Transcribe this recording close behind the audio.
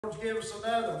Lord's give us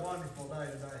another wonderful day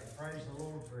today. Praise the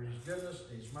Lord for His goodness,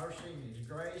 His mercy, and His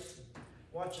grace.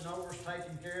 Watching over us,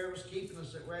 taking care of us, keeping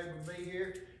us that we're able to be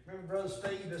here. Remember Brother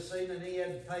Steve this evening, he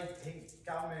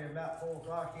called me about 4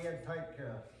 o'clock. He had to take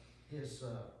his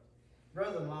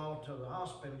brother-in-law to the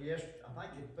hospital yesterday. I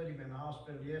think they put him in the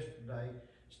hospital yesterday.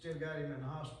 Still got him in the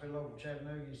hospital over at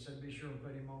Chattanooga. He said, be sure and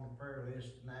put him on the prayer list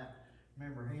tonight.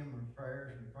 Remember him in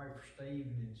prayers and pray for Steve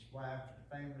and his wife and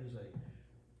family as they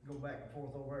go back and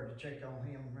forth over there to check on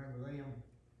him, remember them.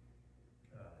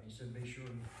 He said, be sure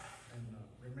and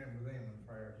remember them in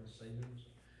prayer this evening.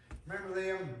 Remember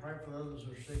them and pray for those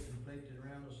who are sick and afflicted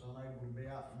around us, unable to be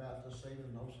out and about this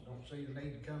evening. Those who don't see the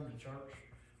need to come to church,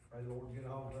 pray the Lord get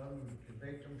a hold of them and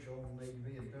convict them, show them they need to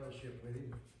be in fellowship with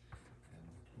Him. And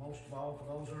most of all, for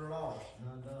those that are lost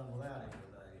and undone without Him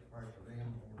today, pray for them.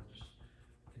 Lord, just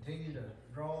continue to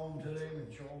draw them to them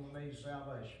and show them the need of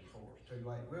salvation before it's too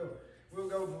late. We'll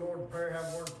go to the Lord in prayer,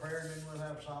 have a word of prayer, and then we'll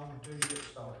have a song or two to get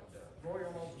started. Roy,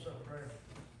 I'm open up prayer.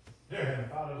 Dear Heavenly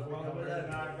Father, as we come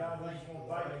here tonight, God, we just want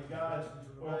to thank you, God.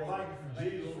 We want to thank you for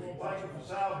Jesus. We want to thank you for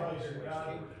salvation, God.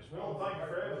 We want to thank you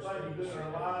for everything you do in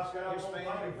our lives, God. We want to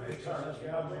thank you for the church,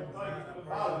 God. We want to thank you for the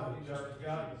body of the church,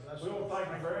 God. We want to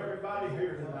thank you for everybody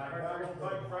here tonight, God. We want to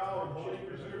thank you for all the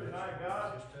believers here tonight,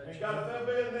 God. And God, if there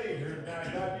be a need here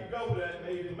tonight, God, you go to that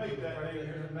need and meet that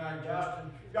need here tonight, God.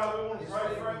 God, we want to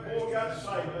pray for that boy got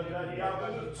saved today, God.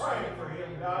 We're just praying for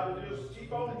him, God, to just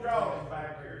keep on drawing him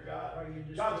back here, God.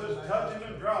 God, just touch him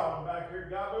and draw him back here,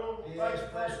 God. We want to thank you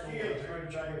for these kids here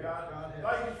today, God.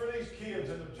 Thank you for these kids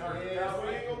in the church, God. We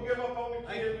ain't going to give up on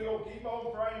the kids. We're going to keep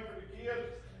on praying for the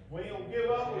kids. We ain't going to give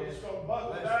up. We're just going to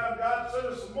buckle down. God,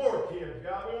 send us some more kids,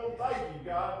 God. We want to thank you,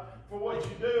 God, for what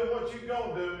you do and what you're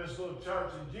going to do in this little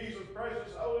church. In Jesus'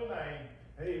 precious holy name,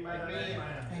 amen. Amen.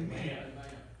 Amen.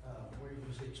 We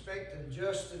was expecting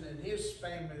Justin and his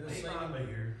family this evening. He might be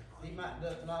here. He might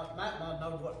not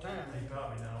know what time. He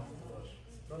probably knows.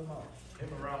 Brother Mark. Him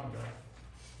and Ron go.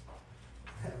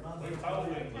 We told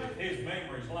him that his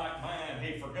memory's like mine.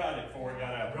 He forgot it before he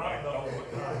got out of the Ron back knows door.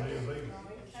 what time it is.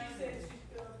 She said she's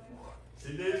coming.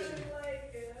 She did. Who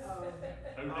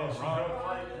Oh, did she Ron? wrote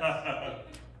like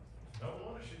don't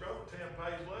wonder she wrote a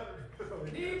 10-page letter.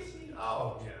 Did she?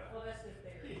 Oh, yeah. Well, that's just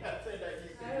there. Yeah, I said that you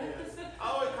could, yes.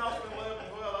 Oh, it cost me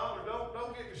 $11, $12.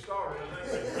 Don't get me started.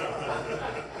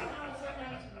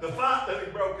 The fight that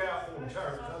he broke out for the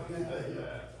church. I can tell you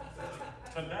that.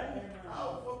 Today?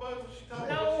 Oh, what was she talking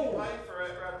No. about? She paid for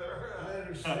it right there. Let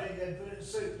her sing and put it in a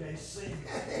suitcase, sing.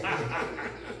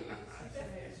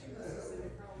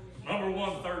 Number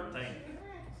 113.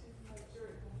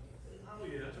 Oh,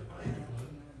 yeah, it's a pain.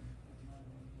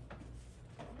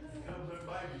 Comes in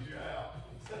babies, you're out.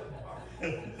 You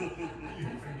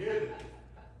forget it.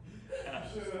 You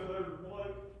send that letter to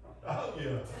Blake. Oh,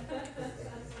 yeah.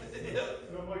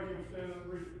 They'll make him stand up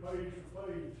and read it page for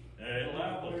page. It's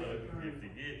liable to if he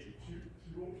gets it. She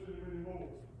won't send him anymore.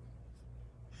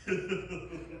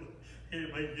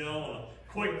 He'll be going on a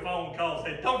quick phone call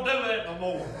saying, don't do that no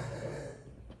more.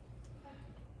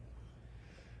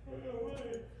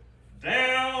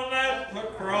 Down at the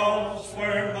cross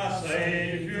where my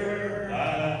Savior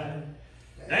died,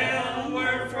 down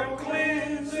where for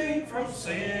cleansing from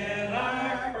sin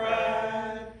I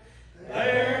cried,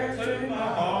 there to my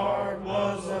heart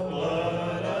was the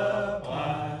blood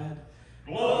applied.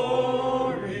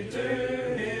 Glory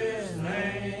to His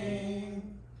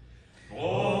name.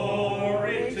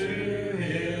 Glory to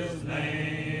His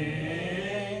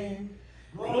name.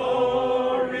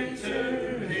 Glory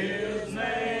to His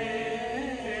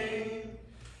name.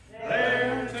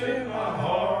 There to my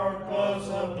heart was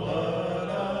the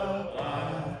blood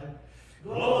applied.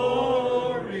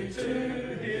 Glory to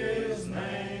His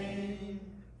name.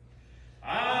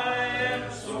 I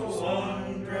am so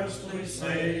wondrously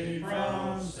saved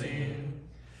from sin.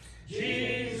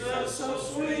 Jesus so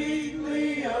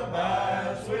sweetly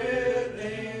abides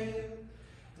within.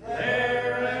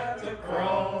 There at the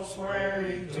cross where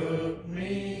He took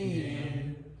me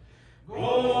in.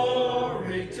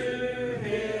 Glory to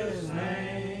His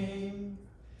name.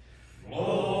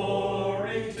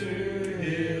 Glory to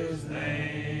His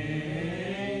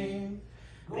name.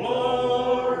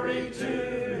 Glory to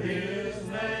His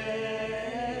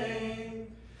name.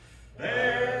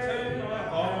 There to my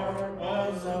heart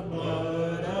was the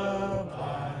blood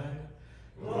applied.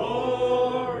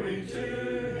 Glory to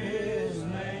His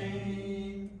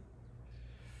name.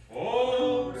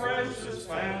 Oh, precious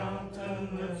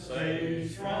fountain that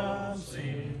saves from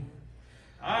sin.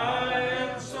 I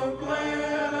am so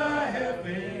glad I have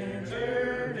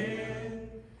entered in.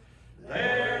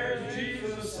 There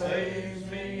Jesus saves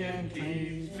me and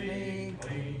keeps me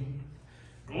clean.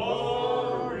 Glory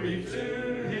Glory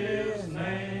to his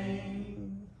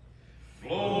name.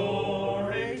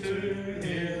 Glory to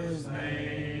his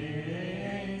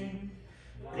name.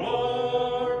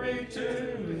 Glory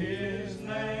to his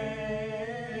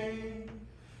name.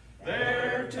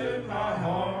 There to my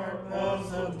heart was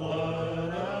the blood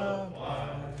of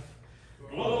life.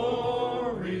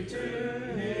 Glory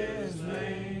to his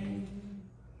name.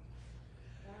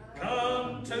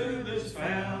 Come to this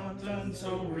fountain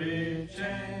so rich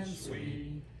and sweet.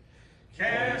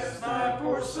 Cast thy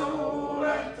poor soul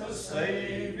at the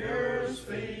Savior's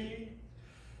feet.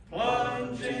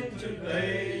 Plunge in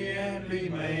today and be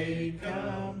made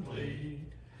complete.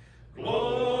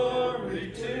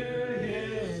 Glory to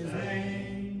his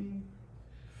name.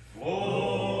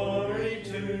 Glory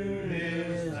to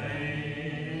his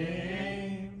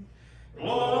name.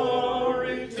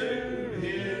 Glory to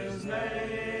his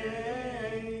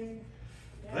name.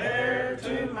 There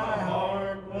to my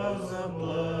heart was the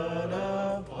blood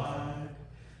of life.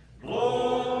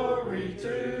 Glory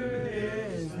to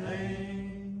his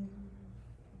name.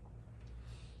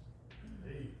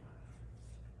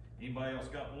 Anybody else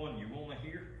got one you want to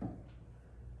hear?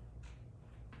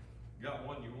 Got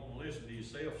one you want to listen to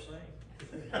yourself sing?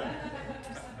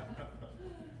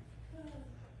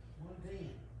 One ten.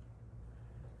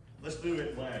 Let's do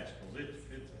it last, because it's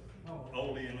Oh.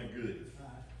 oldie and a goodie. All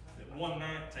right. At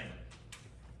 119.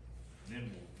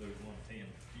 Then we'll do 110 in a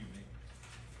few minutes.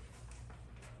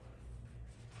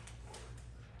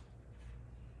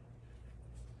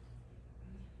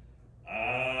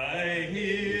 I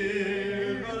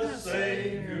hear the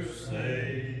Savior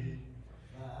say,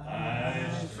 thy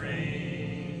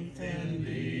strength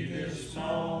indeed is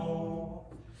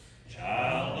small.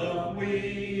 Child of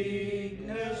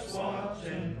weakness, watch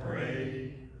and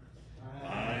pray.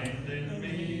 Find in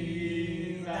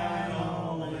me thine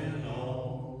all in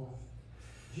all.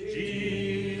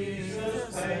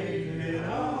 Jesus paid it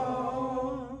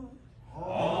all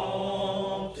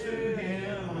to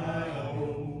him I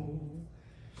owe.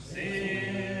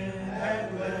 Sin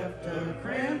had left a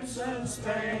crimson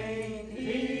stain,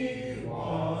 he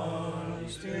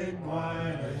washed it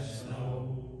white as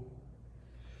snow.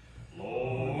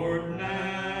 Lord,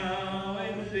 now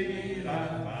indeed I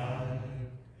find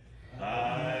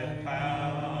thy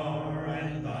power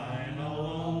and thine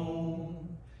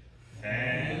alone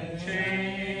can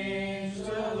change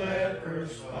the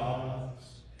leper's spots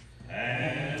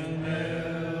and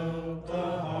melt the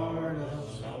heart of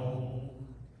stone.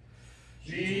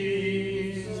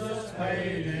 Jesus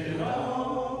paid it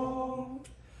all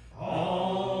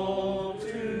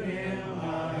to him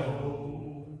I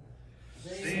owe.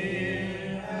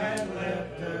 Sin had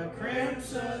left a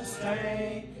crimson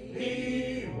stain,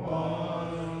 he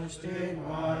washed it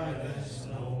white as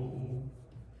snow.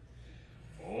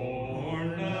 For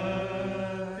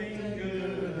nothing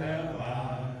good have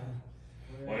I,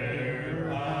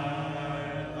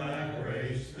 whereby thy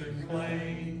grace to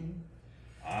claim.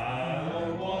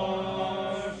 I'll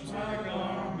wash my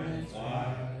garments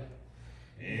white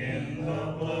in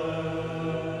the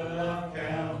blood of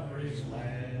Calvary's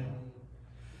Lamb.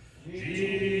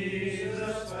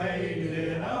 Jesus paid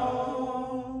it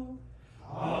all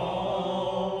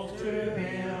to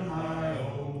him I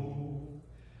owe.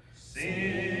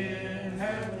 Sin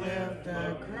had left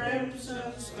a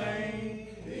crimson stain,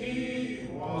 he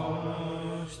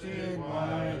washed it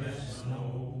white as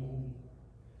snow.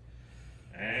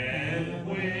 And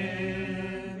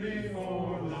when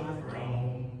before the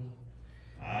throne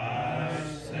I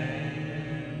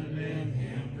stand in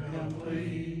him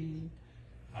complete,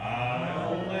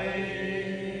 I'll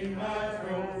lay my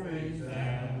trophies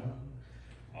down,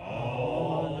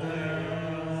 all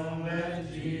down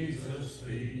at Jesus'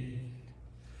 feet.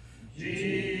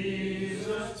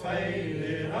 Jesus paid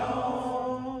it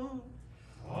all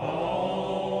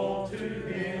to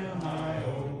him I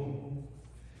owe.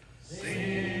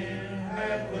 Sin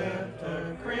had left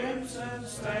a crimson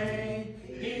stain,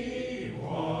 he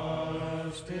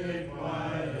washed it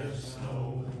white as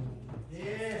snow.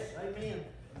 Yes, amen.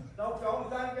 Don't, the only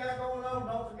thing we got going on,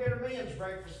 don't forget our men's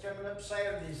breakfast coming up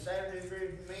Saturday. Saturday,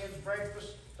 men's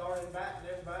breakfast. Start inviting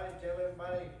everybody, tell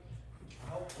everybody. I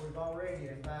hope we've already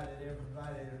invited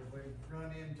everybody that we've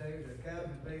run into to come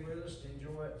and be with us, to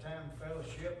enjoy that time of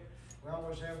fellowship. We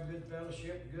always have a good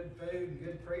fellowship, good food, and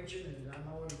good preaching, and I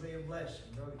know it'll be a blessing.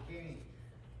 Brother Kenny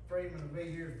Freeman will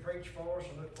be here to preach for us.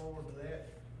 I look forward to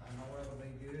that. I know that'll be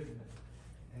good.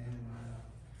 And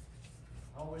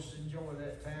always enjoy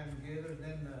that time together.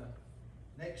 Then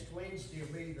next Wednesday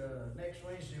will be the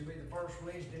first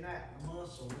Wednesday night in the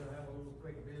month, so we'll have a little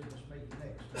quick business meeting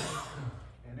next week.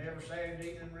 And every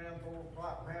Saturday evening around 4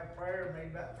 o'clock, we have prayer,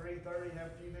 maybe about 3:30,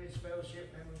 have a few minutes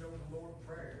fellowship, and then we go to the Lord in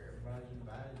prayer. Everybody's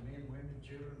invited, men, women,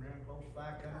 children, around close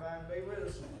by, come by and be with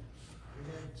us. We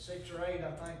had 6 or 8,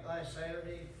 I think, last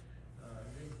Saturday,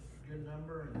 good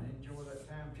number, and enjoy that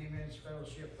time, a few minutes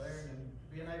fellowship there, and then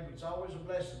being able, it's always a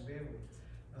blessing to be able to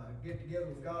get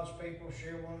together with God's people,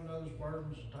 share one another's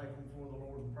burdens, and take them before the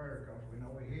Lord in prayer, because we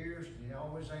know He hears and He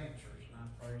always answers, and I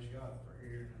praise God for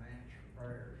hearing and answering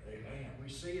prayers. Amen. We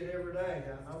see it every day.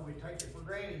 I know we take it for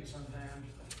granted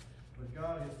sometimes, but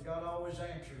God always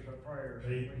answers our prayers.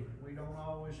 We don't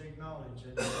always acknowledge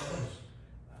it.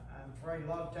 I'm afraid a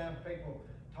lot of times people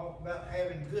talk about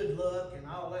having good luck and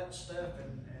all that stuff,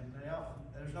 and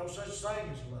there's no such thing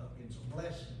as luck. It's a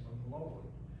blessing from the Lord.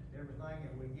 Everything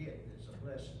that we get is a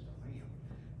blessing from Him.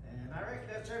 And I reckon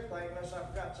that's everything, unless I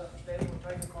forgot something. Steady, we'll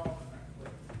take a call from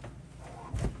there.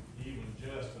 Even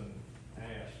Justin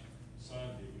asked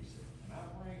Sunday, he said,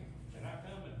 can I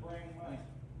come and bring my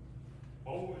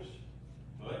boys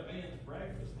to let me in the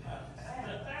breakfast?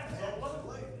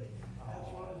 Absolutely. That's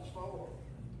what it's for.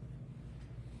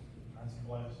 That's a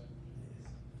blessing.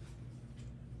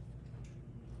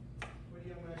 What do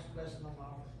you want to blessing on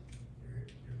all? Your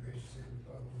gracious Heavenly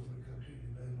Father, we want to come to you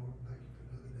today, Lord, and thank you for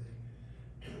another day.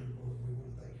 Lord, we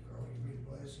want to thank you for all your many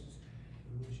blessings.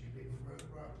 We want you to be with Brother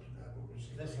Robert tonight, Lord, and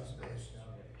see That's his right. best.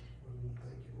 We want to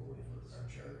thank you, Lord, for our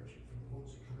church, and for the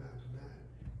ones that come out tonight,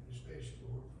 and especially,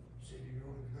 Lord, for sending your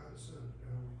only begotten Son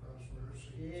down on the cross for our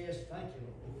sins. Yes, thank you,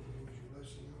 Lord. Lord, we want your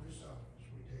blessing on this office.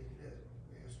 We take it up.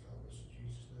 We ask all this in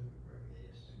Jesus' name we pray.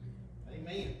 Yes. Amen.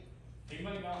 Amen. He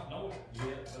may not know it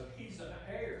yet, but he's an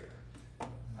heir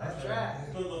That's right.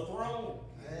 to the throne.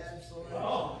 Absolutely.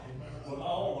 Oh, with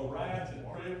all the rights and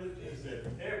privileges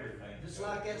and everything. Just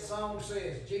like that song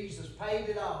says, Jesus paid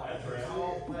it all. That's right. It's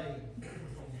all paid. Get him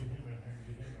in here,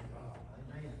 get him involved.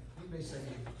 Amen. You be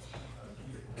singing.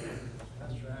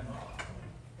 That's right.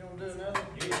 You want to do another?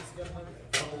 Yes. You got another?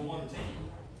 Number 110.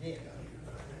 Yeah.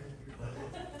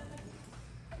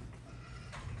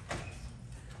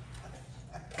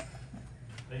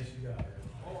 At least you got it.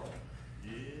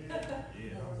 Yeah,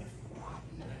 yeah.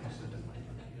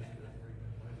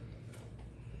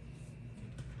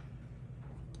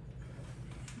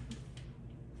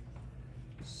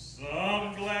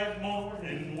 Some glad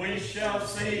morning we shall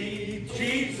see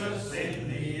Jesus in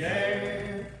the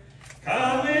air,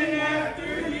 coming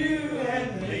after you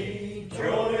and me,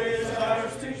 joy is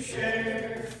ours to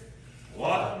share.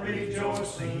 What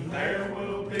rejoicing there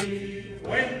will be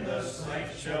when the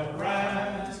saints shall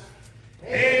rise,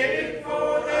 headed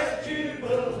for that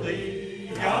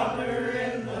jubilee yonder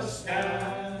in the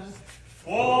skies.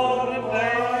 What a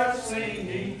day of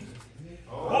singing,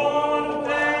 what a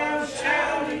day of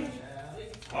shouting,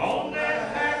 on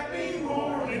that happy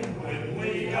morning when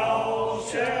we all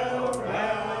shall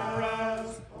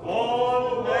rise.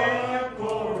 What a day of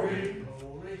glory,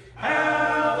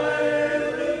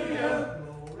 hallelujah,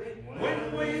 when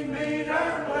we meet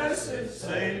our blessed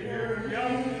Savior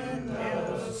young in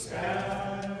the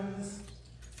skies.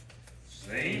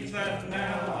 Seems that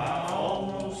now I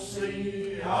almost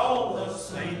see all the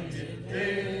sainted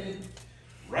dead,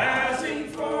 rising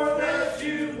for that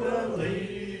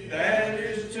jubilee that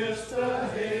is just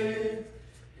ahead.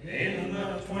 In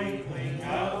the twinkling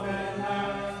of an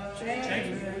eye,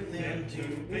 change with them to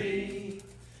be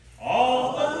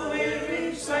all the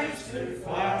living saints to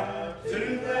fly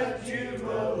to that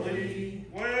jubilee.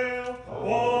 Well,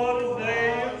 what a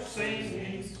day of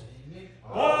singing,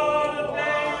 what a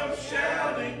day of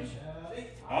shouting,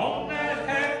 on that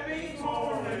happy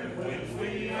morning when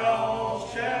we all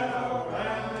shall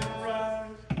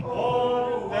rise.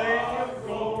 What a day of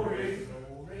glory,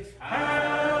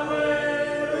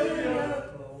 hallelujah,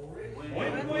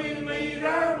 when we meet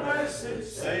our blessed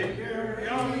Savior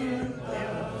young in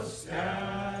the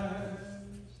skies.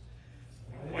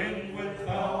 When with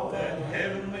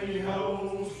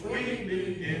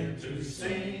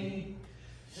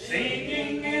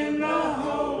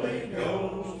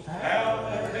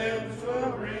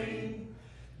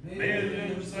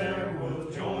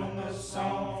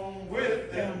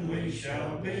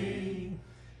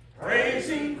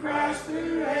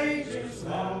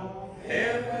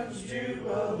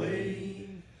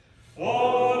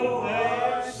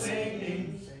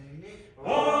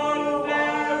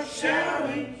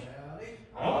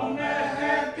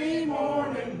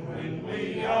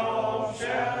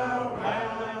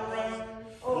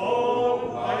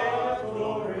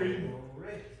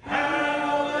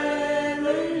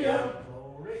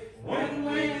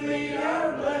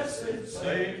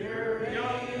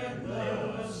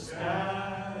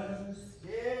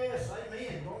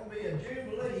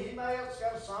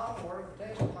else, song, word of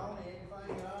testimony,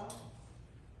 anything at all?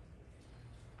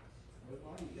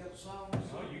 You got songs?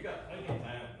 Oh, you got plenty of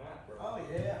time tonight, bro. Oh,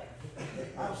 yeah.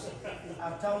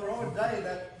 I told Roy today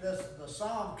that the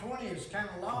Psalm 20 is kind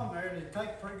of long there, and it'd take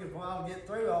a pretty good while to get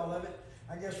through all of it.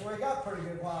 I guess we got a pretty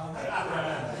good while.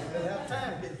 We'd have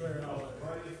time to get through all of it.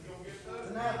 Right, if you don't get those.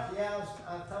 Tonight, yeah, I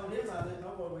told him I didn't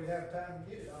know whether we'd have time to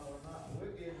get it all or not.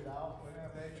 We'll get it all. We'll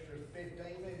have extra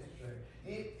 15 minutes there.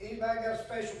 Anybody got a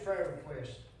special prayer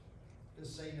request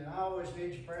this evening? I always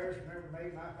need your prayers. Remember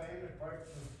me, my family, pray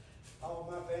for all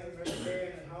of my family. Remember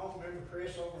Karen at home. Remember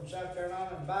Chris over in South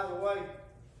Carolina. And by the way,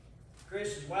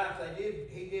 Chris's wife,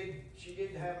 she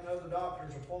did have another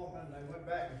doctor's appointment, and they went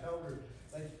back and told her,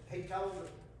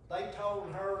 they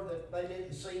told her that they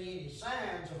didn't see any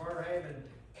signs of her having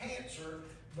cancer,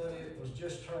 but it was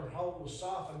just her whole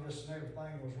esophagus and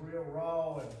everything was real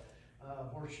raw, and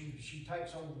where she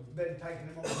been taking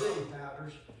them on bitty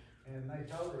powders, and they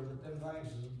told her that them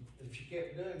things, if she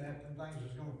kept doing that, them things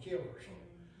was gonna kill her. So,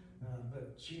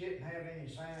 but she didn't have any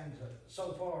signs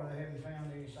so far they haven't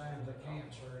found any signs of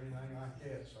cancer or anything like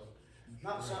that, so.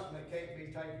 Not something that can't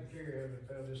be taken care of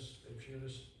if she'll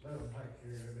just let them take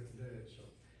care of it and do it, so.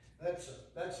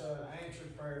 That's an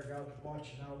answered prayer. God's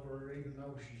watching over her, even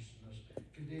though she's in this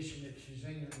condition that she's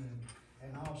in,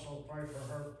 and also pray for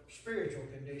her spiritual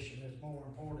condition that's more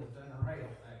important than her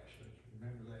health, actually.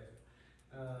 Remember that.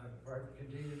 Pray,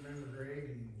 continue to remember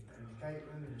Greg and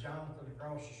Caitlin and Jonathan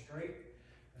across the street.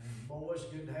 And boys,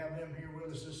 good to have them here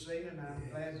with us this evening. I'm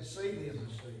glad to see them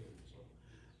this evening. So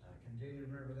continue to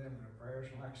remember them in our prayers.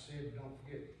 And like I said, don't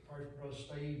forget, pray for Brother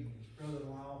Steve and his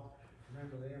brother-in-law.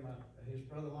 Remember them. His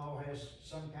brother-in-law has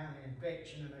some kind of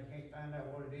infection and they can't find out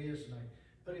what it is, and they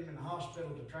put him in the hospital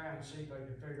to try and see if they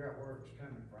can figure out where it's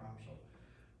coming from. So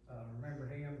remember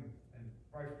him and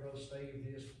pray for Brother Steve and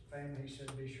his family. He said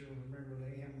be sure to remember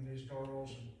him and his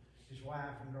girls and his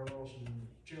wife and girls and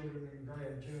children and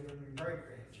grandchildren and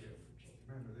great-grandchildren. So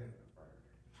remember them in prayer.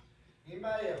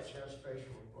 Anybody else got a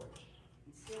special request?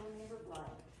 And still remember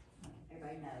Blake.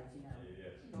 Everybody knows,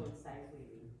 Yes. Lord stays with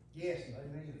you. Yes,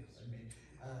 amen.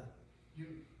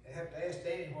 You have to ask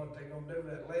Danny what they're gonna do with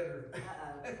that letter.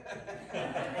 Uh-oh.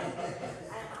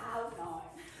 I hope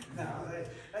not. No,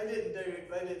 they didn't do it.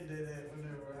 They didn't do that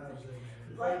whenever I was in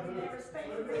there. Blake would never speak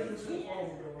to me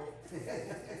again.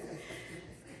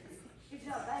 He's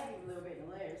not begging a little bit in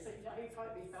the letter, so he'd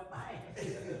probably be so mad.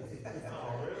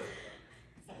 Oh, really?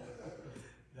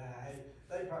 Nah,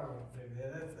 they probably won't do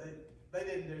that. They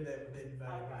didn't do that with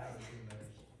anybody when I was in there.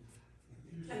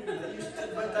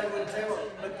 But they would tell them,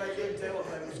 but they did tell them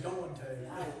they was going to.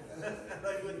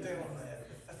 They wouldn't tell them that.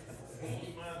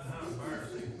 Imagine how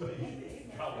embarrassing it would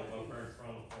be. Probably up there in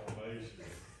front of the formation,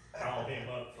 call him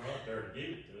up front there to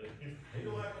give it to him. He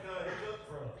don't have to go, he's up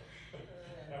front.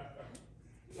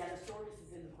 Yeah, the shortest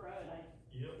is in the front,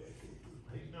 Yep,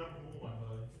 he's number one,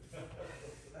 buddy.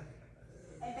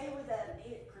 And they was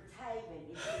Pretaven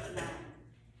in his name.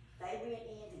 They went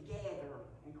in together,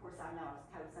 and of course I know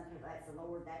I was told some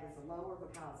people that was the Lord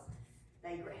because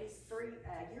he's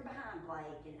a year behind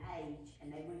Blake in age, and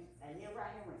they lived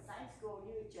right here, went to the same school,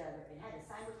 knew each other, and had the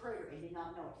same recruiter, and did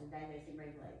not know it till the day they seen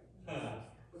Ray Blake.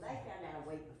 Well, they found out a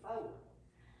week before,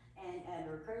 and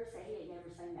the recruiter said he had never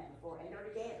seen that before, and they're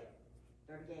together.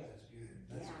 They're together. That's good.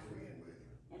 That's Yeah. a friend with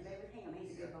him. And be with him,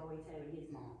 he's a good boy too, and his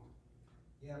mom.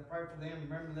 Yeah, pray for them.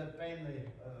 Remember that family,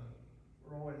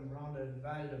 Roy and Rhonda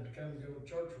invited them to come and go to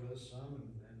church with us some,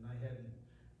 and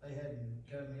they hadn't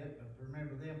come yet, but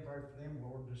remember them, pray for them,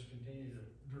 Lord, just continue to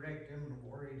direct them to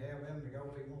where He'd have them to go.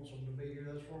 If He wants them to be here,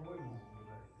 that's where we want them to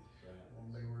be. We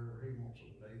want to be wherever He wants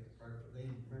them to be. Pray for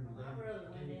them, remember My them. brother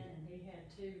went in and he had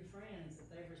two friends that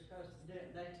they were supposed to do,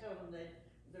 they told him that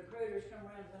the recruiters come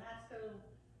around to the high school,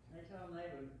 and they told him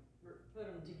they would put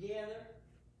them together.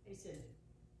 He said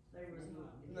they was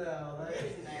not. No,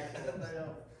 they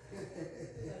don't.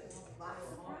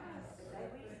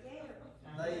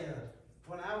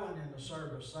 When I went in the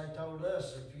service, they told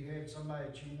us if you had somebody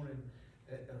that you wanted,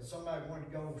 somebody wanted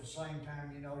to go at the same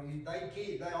time,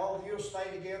 you'll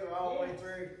stay together all the way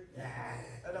through. Nah,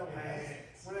 that don't happen.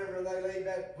 Whenever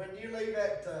when you leave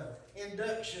that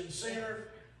induction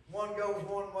center, one goes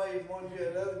one way and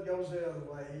the other goes the other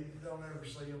way. You don't ever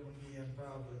see them again,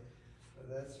 probably. But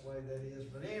that's the way that is.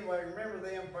 But anyway, remember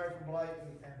them, pray for Blake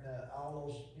and all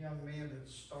those young men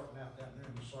that's starting out down there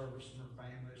in the service and their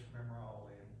families. Remember all of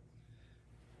them.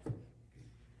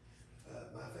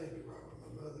 My family, Robert,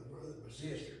 my mother, brother, my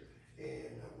sister,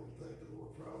 and I want to thank the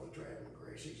Lord for all the traveling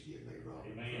grace He's given me,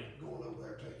 Robert. Amen. Going over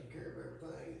there, taking care of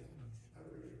everything. I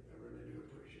really do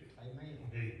appreciate it. Amen.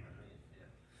 Amen.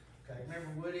 Yeah. Okay,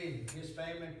 remember Woody his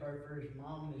family, pray for his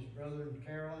mom and his brother and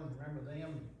Carolyn, remember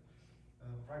them.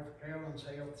 Pray for Carolyn's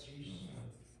health, she's,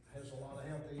 has a lot of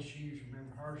health issues,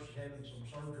 remember her, she's having some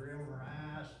surgery on her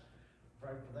eyes.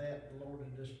 Pray for that, the Lord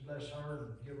would just bless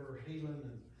her and give her healing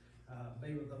and,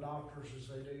 be with the doctors as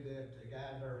they do that, to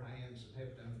guide their hands and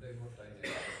help them do what they do.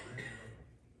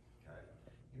 Okay,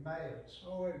 anybody else?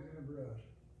 Always remember us.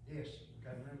 Yes,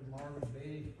 okay, remember Marvin,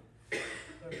 Betty,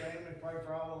 their family, pray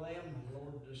for all of them, and the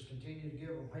Lord just continue to give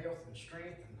them health and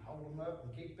strength and hold them up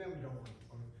and keep them going.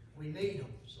 We need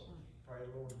them, so pray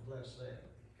the Lord to bless that,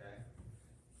 okay?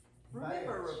 Remember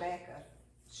Anybody else? Rebecca,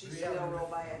 she's Yeah. still real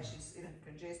bad, she's in a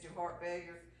congestive heart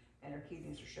failure, and her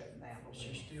kidneys are shutting down. a little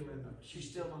She's bit. still in the, She's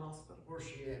still in the hospital. where's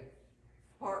she at?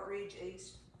 Park Ridge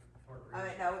East, Park I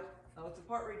Ridge? mean, no, it's a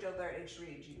Park Ridge over there, East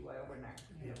Ridge, anyway, over in there.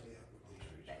 Yeah.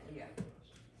 Yeah.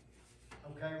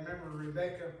 Okay, remember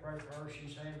Rebecca, pray for her,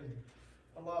 she's having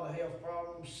a lot of health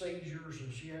problems, seizures,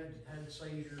 and she had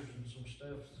seizures and some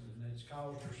stuff, and it's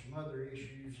caused her some other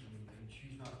issues, and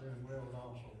she's not doing well at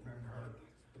all, so remember her.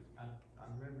 I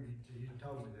remember you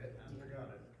told me that, and I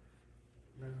forgot it.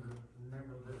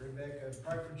 Remember Rebecca,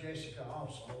 pray for Jessica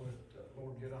also, that the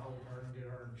Lord get a hold of her and get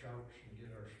her in church and get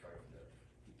her straightened up.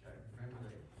 Okay, remember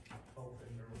that, both of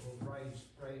them, they're little raised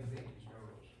Vicky's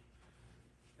girls.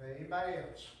 Okay, anybody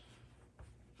else?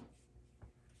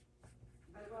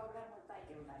 But Robert, I wanna thank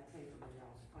everybody too for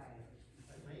y'all's prayers.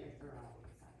 Amen. They're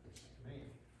always, I appreciate Man.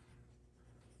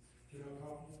 You know,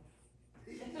 Tom?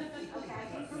 it. Okay,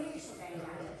 you finish today, I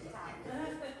have to talk.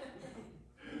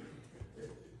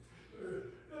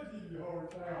 I give you a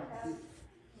hard time.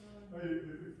 Hey,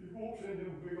 if you won't send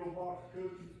them a big old box of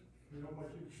cookies, you know,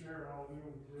 make you share all of them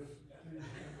with the rest of the team.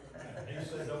 He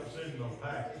said don't send no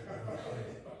package.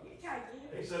 You try to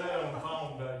give He it. said that on the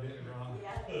phone today, didn't he, Ron?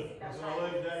 Yeah, He said, I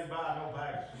let Daddy buy no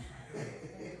package. I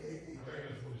think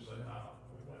that's what he said,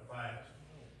 we went fast.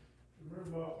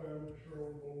 Remember my family,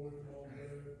 Cheryl, boy, and all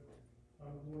that.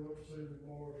 I'm going up to see the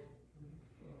Mars,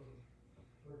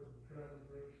 traveling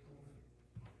rest for me.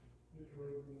 It's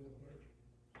really going there.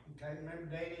 Okay, remember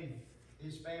Danny,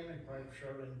 his family, pray for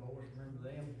Shirley and boys, remember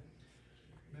them.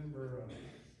 Remember,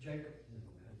 Jacob, and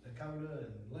Dakota,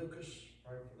 and Lucas,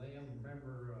 pray for them.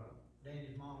 Remember,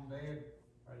 Danny's mom and dad,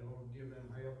 pray the Lord give them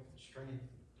health and strength,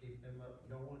 keep them up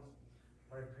and going.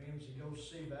 Pray for him as he goes to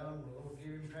see about them, the Lord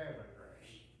give him traveling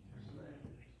grace. Remember that.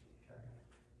 Okay.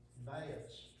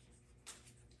 Bads.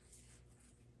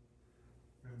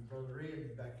 Remember Brother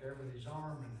Ed back there with his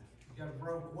arm, and he got a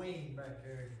broke wing back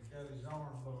there, he got his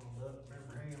arm bundled up,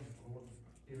 remember him, Lord,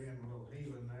 give him a little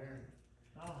healing there.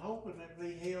 I'm hoping it'll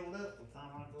be healed up by the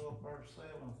time I go up there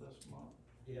 7th this month.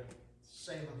 Yeah,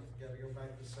 7th, gotta go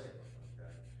back to 7th,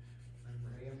 okay?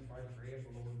 Remember him, pray for him,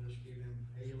 the Lord just give him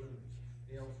healing,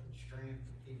 health and strength,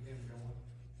 to keep him going,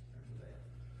 remember that,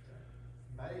 okay?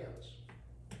 Anybody else?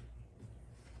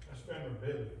 That's remember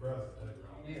Billy's brother too,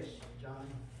 Ron. Yes,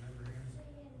 Johnny, remember him?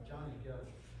 Johnny's got,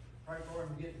 pray for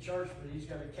him to get to church, but he's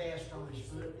got a cast on his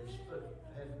foot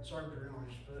had surgery on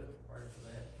his foot, pray for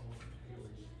that, Lord, heal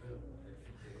his foot, if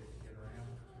he did, get around,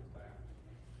 get back.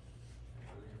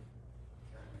 Remember them.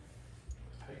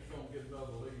 Okay. He's gonna get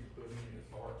another lead put in his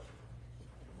heart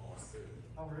tomorrow too.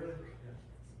 Oh, really? Yeah,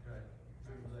 okay,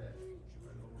 remember that,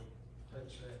 pray the Lord,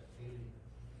 touch that, heal him,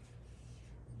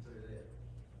 and do that.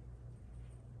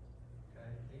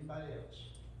 Okay, anybody else?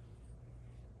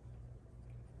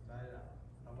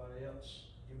 Nobody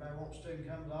else? Anybody wants to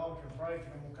come to the altar and pray,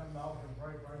 then we'll come to the altar and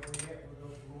pray where we at, we'll go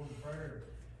to the Lord in prayer.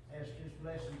 Ask his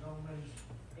blessings on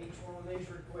each one of these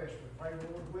requests, we pray the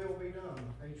Lord's will be done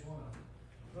with each one of them.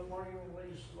 Brother Mark, you want to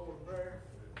lead us the Lord in prayer?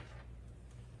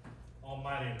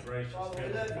 Almighty and gracious Father,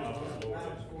 we Heavenly love you, Father, Lord. Lord,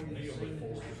 Bow before you kneel this evening,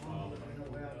 before this you, moment. Father. We know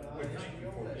our God, We ask thank you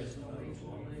your for blessing this on night, each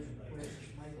one of these requests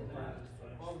made tonight.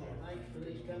 Father, thank you for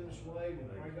these coming this way, we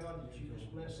pray God that you just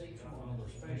bless each one in a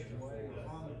special way.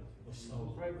 Father, we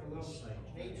pray for those,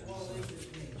 each one of these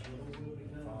that needs, your will be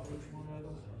done with each one of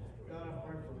them. God, I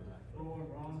pray for Roy,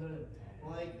 Rhonda, and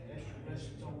Blake, ask your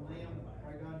blessings on them.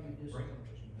 Pray God, you just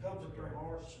comfort their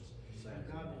hearts. Thank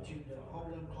God that you hold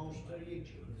them close to you.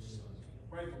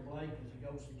 Pray for Blake as he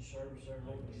goes to the service there,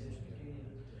 Lord, you just continue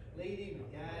to lead him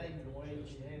and guide him in the way that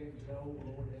you have him to go,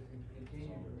 Lord, that we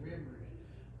continue to remember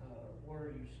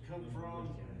where he's come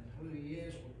from and who he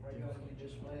is. We pray God you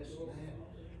just bless him that.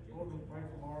 Lord, we pray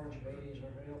for Marge, Betty, as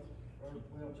her health, her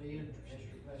well-being, ask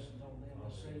your blessings on them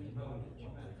this evening, God, that you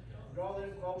might draw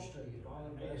them close to you,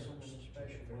 Father, bless them in a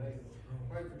special way.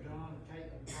 Pray for John and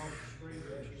Caitlin across the street,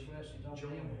 ask your blessings on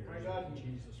them. Pray God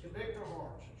you convict their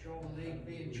hearts and show them the need to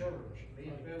be in church, be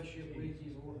in fellowship with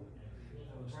you, Lord.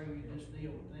 I pray you just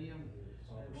deal with them,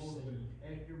 and Lord, we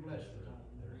ask your blessings on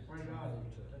them. pray God,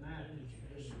 tonight,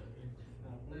 just,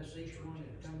 bless each one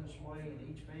that come this way, and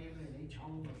each family, and each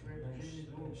home that's represented,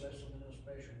 Lord, bless them in a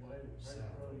special way. We pray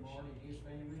for Brother Marty and his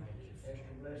family, ask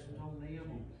your blessings on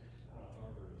them.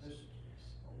 Miss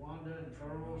Wanda and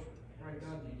Charles, pray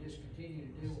God, you just continue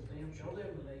to deal with them, show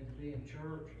them the need to be in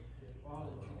church.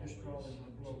 Father, that you just draw them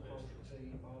a little closer to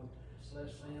you, Father,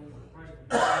 bless them. Pray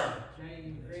for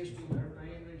Jane and Christy and their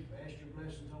families, ask your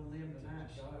blessings on them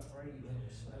tonight, God, I pray you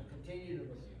continue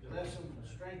to bless them, and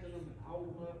strengthen them, and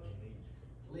hold them up,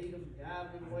 lead them,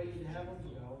 guide them in the way you have them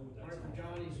to go. Pray for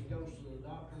Johnny as he goes to the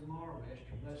doctor tomorrow, ask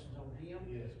your blessings on him.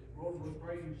 Lord, we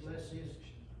pray you bless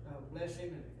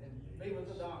him and be with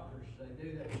the doctors. They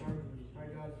do that service. Pray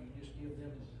God, you just give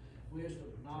them the wisdom,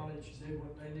 knowledge to do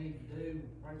what they need to do.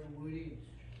 Pray for Woody,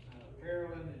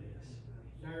 Carolyn, and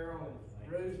Daryl, and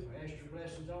Ruth. Ask your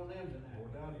blessings on them tonight.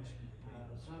 God,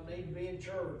 some need to be in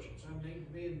church, and some need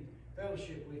to be in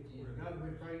fellowship with you. God, we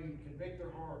pray you convict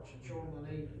their hearts and show them the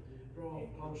need to draw them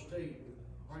close to you.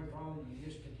 Pray, Father, you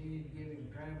just continue to give him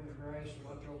traveling grace and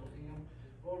watch over him.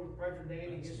 Lord, we pray for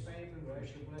Danny and his family. We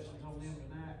ask your blessings on them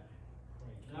tonight.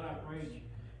 God, I pray you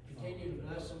continue to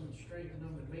bless them and strengthen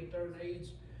them and meet their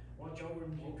needs. Watch over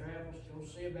them as he travels. Go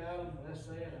see about them. Bless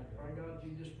that. I pray, God,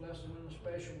 you just bless them in a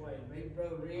special way. Maybe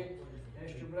Brother Rick,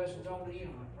 ask your blessings on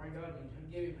him. I pray, God, you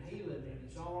give him healing in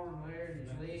his arm there and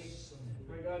his legs.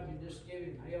 Pray, God, you just give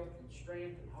him health and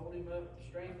strength and hold him up and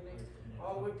strengthen him.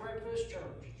 Father, we pray for this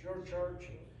church. It's your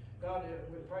church. God,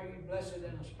 we pray you bless it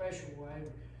in a special way.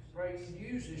 We pray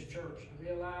you use this church to be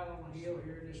a light on the hill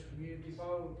here in this community.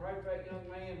 Father, we pray for that young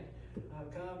man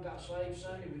that got saved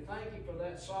Sunday. We thank you for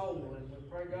that soul, and we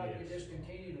pray, God, you just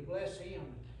continue to bless him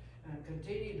and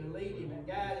continue to lead him and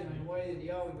guide him in the way that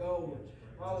he ought to go. And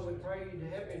Father, we pray you to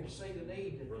help him to see the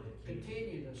need to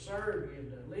continue to serve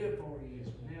you, to live for you.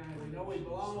 Now, we know he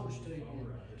belongs to you.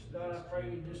 God, I pray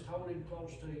you just hold him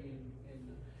close to you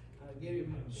and give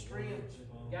him strength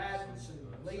and guidance and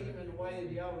lead him in the way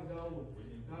that he ought to go.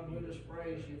 God, we just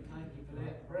praise you and thank you for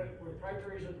that. We pray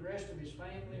for the rest of his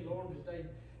family, Lord, that they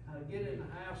get in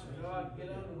the house of God,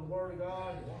 get under the Word of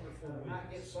God,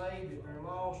 might get saved if they're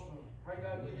lost. Pray,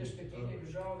 God, you just continue to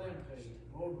draw them to you.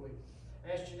 Lord, we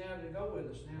ask you now to go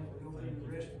with us now as we go through the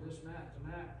rest of this night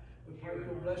tonight. We pray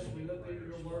you'll bless us. We look into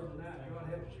your Word tonight. God,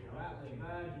 help us to rightly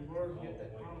divide your Word and get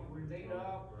that promise we need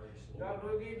of. God,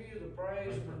 we'll give you the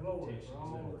praise and the glory for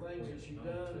all the things that you've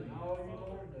done and all you're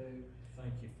going to do.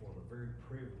 Thank you for the very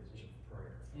privilege of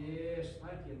prayer. Yes,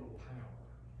 thank you, Lord. Power.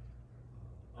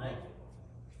 Thank you.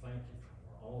 Thank you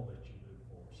for all that you do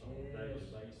for us on a daily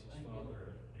Yes. basis, Thank you,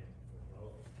 Father, and for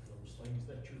all those things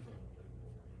that you're going to do,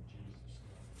 Lord, in Jesus'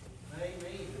 name.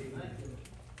 Amen. Thank you.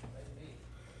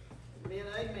 Amen.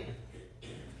 Amen. Amen.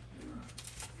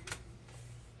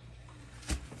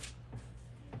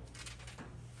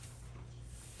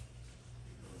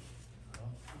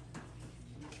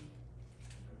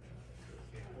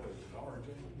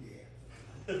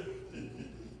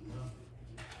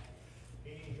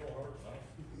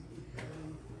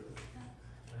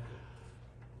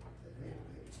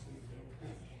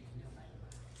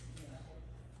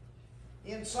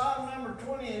 In Psalm number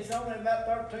 20, it's only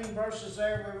about 13 verses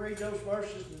there. We read those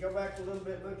verses and go back a little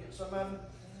bit, look at some of them.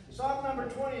 Psalm number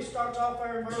 20 starts off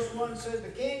there in verse 1 and says, "The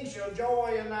king shall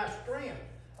joy in thy strength,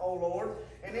 O Lord,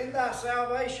 and in thy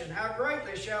salvation. How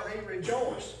greatly shall he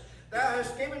rejoice. Thou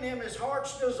hast given him his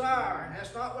heart's desire, and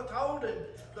hast not withholden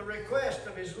the request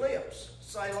of his lips.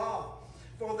 Selah.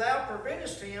 For thou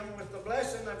preventest him with the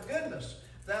blessing of goodness.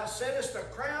 Thou settest a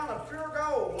crown of pure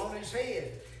gold on his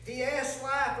head. He asked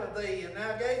life of thee, and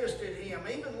thou gavest it him,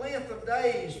 even length of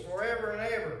days forever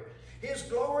and ever. His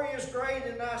glory is great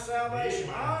in thy salvation.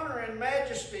 Amen. Honor and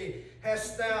majesty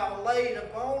hast thou laid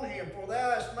upon him, for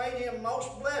thou hast made him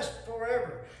most blessed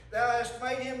forever. Thou hast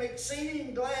made him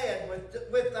exceeding glad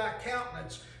with thy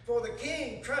countenance. For the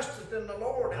king trusteth in the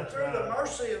Lord, and That's through the right.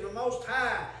 mercy of the Most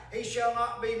High he shall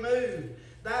not be moved.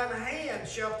 Thine hand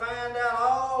shall find out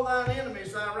all thine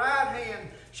enemies. Thy right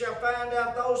hand shall find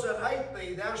out those that hate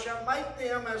thee. Thou shalt make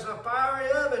them as a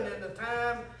fiery oven in the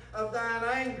time of thine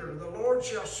anger. The Lord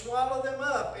shall swallow them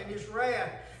up in his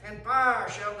wrath, and fire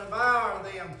shall devour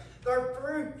them. Their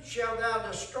fruit shalt thou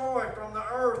destroy from the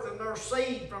earth, and their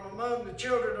seed from among the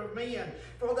children of men.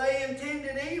 For they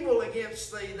intended evil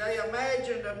against thee. They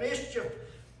imagined a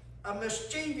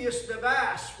mischievous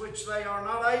device which they are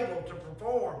not able to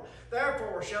perform.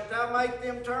 Therefore shalt thou make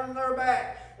them turn their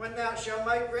back when thou shalt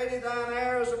make ready thine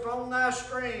arrows upon thy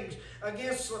strings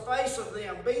against the face of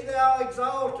them. Be thou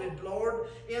exalted, Lord,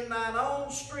 in thine own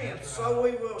strength, so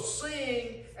we will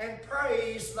sing and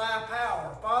praise thy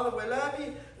power. Father, we love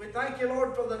you. We thank you,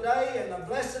 Lord, for the day and the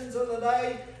blessings of the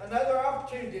day. Another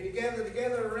opportunity to gather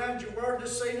together around your word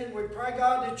this evening. We pray,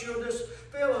 God, that you'll just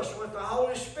fill us with the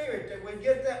Holy Spirit, that we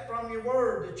get that from your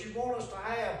word that you want us to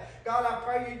have. God, I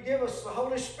pray you give us the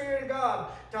Holy Spirit of God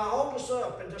to hold us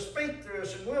up and to speak through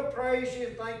us, and we'll praise you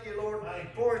and thank you, Lord,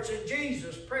 for it's in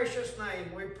Jesus' precious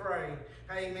name we pray.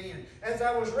 Amen. As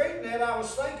I was reading that, I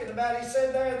was thinking about, he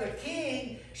said there, the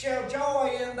king shall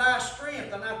joy in thy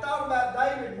strength. And I thought about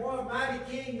David, what a mighty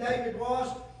king David was.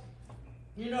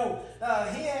 You know,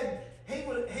 he had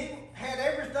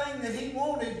everything that he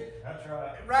wanted. That's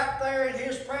right. Right there in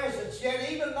his presence. Yet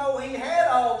even though he had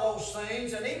all those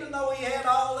things, and even though he had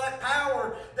all that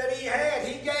power that he had,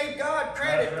 he gave God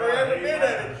credit for every bit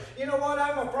of it. You know what?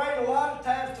 I'm afraid a lot of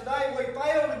times today we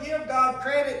fail to give God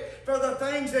credit for the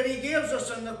things that he gives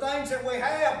us and the things that we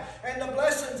have and the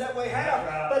blessings that we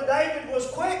have. But David was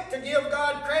quick to give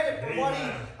God credit for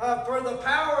what for the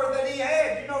power that he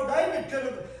had. You know, David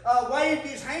could have waved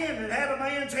his hand and had a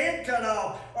man's head cut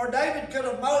off, or David could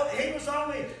have he was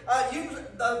only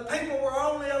the people were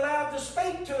only allowed to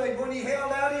speak to him when he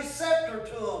held out his scepter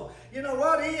to them. You know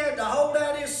what? He had to hold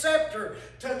out his scepter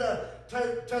to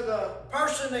the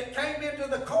person that came into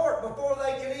the court before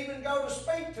they could even go to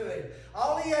speak to him.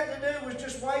 All he had to do was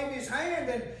just wave his hand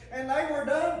and they were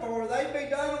done for. They'd be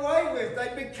done away with.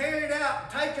 They'd be carried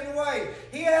out, taken away.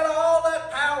 He had all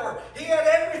that power. He had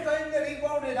everything that he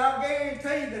wanted. I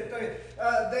guarantee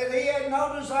that he had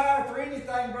no desire for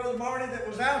anything, Brother Marty, that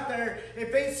was out there.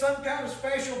 If it's some kind of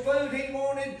special food he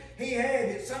wanted, he had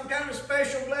it. Some kind of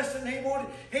special blessing he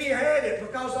wanted, he had it,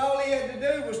 because all he had to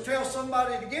do was tell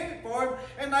somebody to get it for him,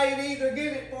 and they'd either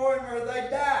get it for him or they'd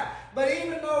die. But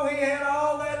even though he had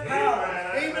all that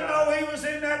power, even though he was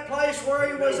in that place where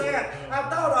he was at, I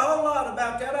thought a whole lot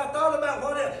about that. I thought about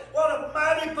what a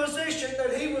mighty position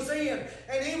that he was in.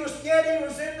 And yet he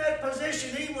was in that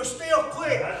position. He was still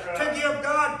quick to give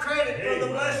God credit for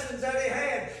the blessings that he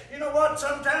had. You know what?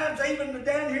 Sometimes even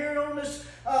down here on this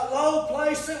low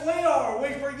place that we are,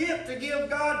 we forget to give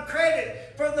God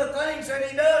credit for the things that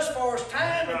he does for us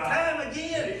time and time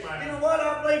again. You know what?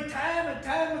 I believe time and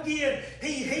time again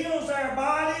he heals our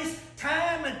bodies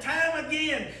time and time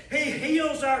again. He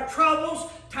heals our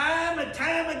troubles time and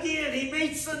time again. He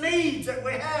meets the needs that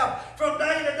we have from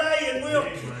day to day, and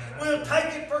we'll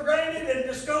take it for granted and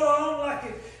just go on like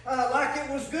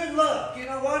it was good luck. You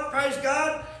know what? Praise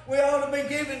God. We ought to be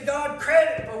giving God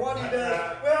credit for what he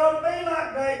does. We ought to be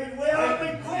like David. We ought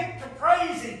to be quick to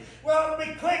praise him. We ought to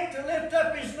be quick to lift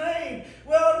up his name.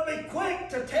 We ought to be quick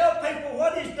to tell people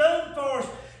what he's done for us.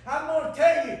 I'm going to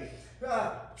tell you,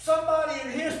 somebody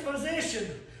in his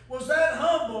position was that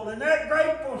humble and that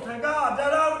grateful to God.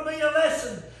 That ought to be a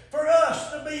lesson for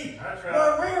us to be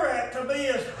where we're at, to be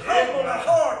as humble a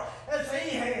heart as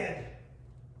he had,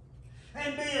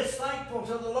 and be as thankful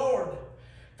to the Lord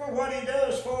for what he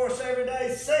does for us every day.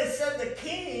 It said the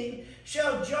king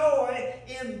shall joy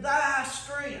in thy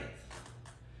strength.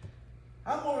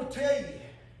 I'm going to tell you,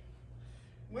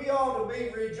 we ought to be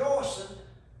rejoicing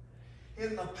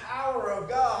in the power of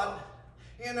God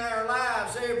in our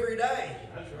lives every day.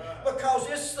 That's right. Because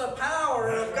it's the power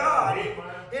of God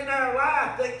in our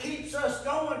life that keeps us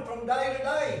going from day to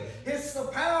day. It's the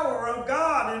power of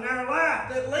God in our life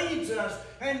that leads us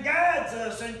and guides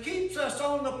us and keeps us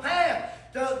on the path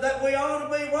that we ought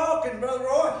to be walking, Brother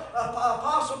Roy.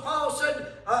 Apostle Paul said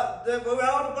that we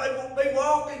ought to be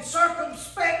walking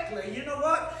circumspectly. You know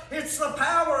what? It's the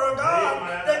power of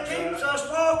God that keeps us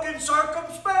walking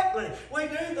circumspectly. We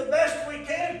do the best we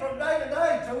can from day to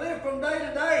day, to live from day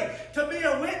to day, to be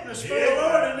a witness for the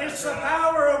Lord. And it's the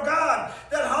power of God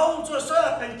that holds us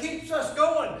up and keeps us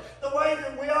going the way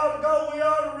that we ought to go. We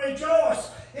ought to rejoice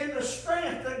in the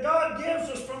strength that God gives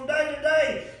us from day to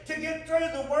day to get through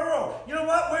the world. You know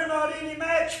what? We're not any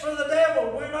match for the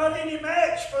devil. We're not any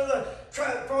match for the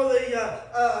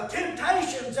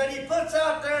temptations that he puts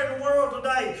out there in the world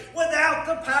today. Without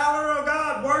the power of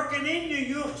God working in you,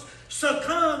 you'll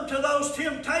succumb to those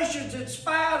temptations in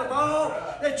spite of all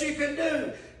that you can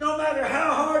do. No matter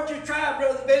how hard you try,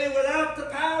 Brother Benny, without the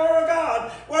power of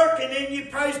God working in you,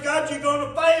 praise God, you're going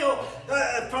to fail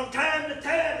from time to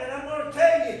time. And I'm going to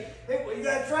tell you,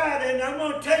 that's right, and I'm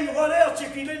going to tell you what else.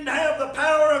 If you didn't have the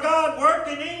power of God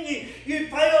working in you, you'd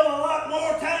fail a lot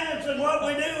more times than what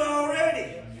we do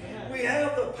already. We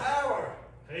have the power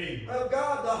of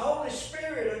God, the Holy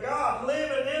Spirit of God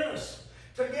living in us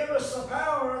to give us the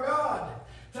power of God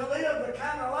to live the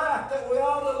kind of life that we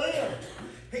ought to live.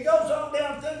 He He goes on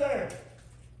down through there.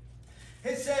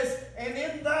 It says, and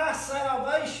in thy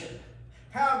salvation,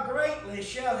 how greatly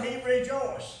shall he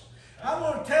rejoice. I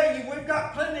want to tell you, we've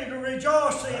got plenty to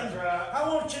rejoice in. That's right. I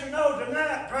want you to know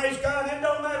tonight, praise God, it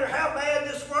don't matter how bad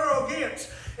this world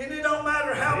gets. And it don't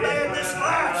matter how bad this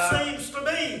life seems to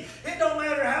be. It don't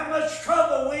matter how much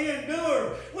trouble we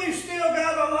endure. We've still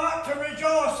got a lot to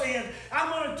rejoice in.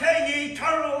 I'm going to tell you,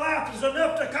 eternal life is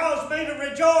enough to cause me to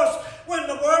rejoice when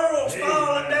the world's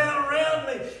falling down around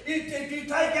me. If you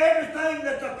take everything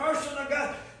that the person of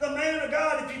God, the man of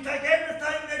God, if you take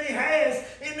everything that he has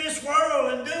in this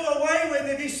world and do away with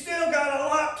it, he's still got a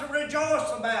lot to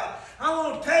rejoice about. I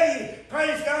want to tell you,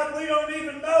 praise God, we don't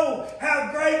even know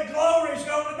how great glory's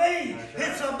going to be.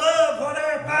 It's above what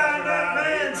our finite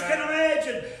minds can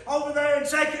imagine. Over there in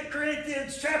 2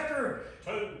 Corinthians chapter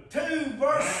 2,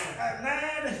 verse 9,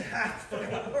 I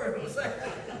forgot where it was at.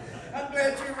 I'm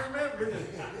glad you remembered.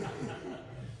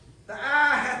 The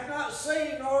eye hath not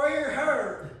seen nor ear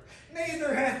heard,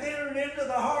 neither hath entered into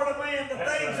the heart of man the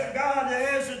things that God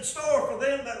has in store for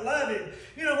them that love Him.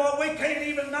 You know what? We can't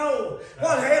even know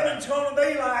what heaven's going to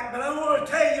be like, but I want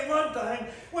to tell you one thing.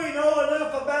 We know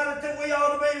enough about it that we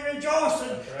ought to be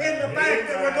rejoicing in the fact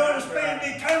that we're going to spend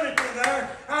eternity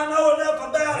there. I know enough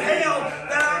about hell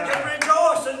that I can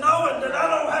rejoice in knowing that I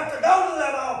don't have to go to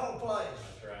that awful place.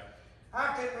 That's right.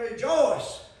 I can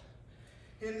rejoice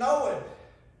in knowing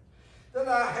that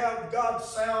I have God's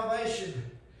salvation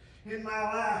in my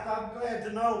life. I'm glad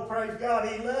to know, praise God,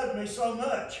 He loved me so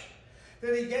much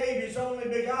that He gave His only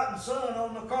begotten Son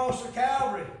on the cross of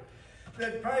Calvary.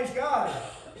 That, praise God,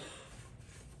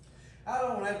 I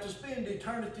don't have to spend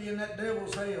eternity in that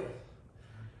devil's hell.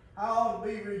 I ought to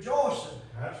be rejoicing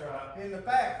That's right. in the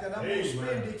fact that I'm going to Amen.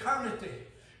 spend eternity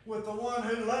with the one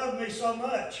who loved me so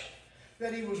much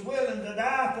that He was willing to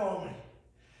die for me.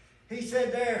 He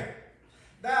said there,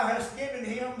 thou hast given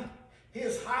him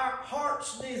his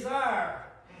heart's desire,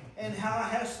 and thou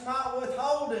hast not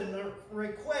withholden the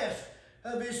request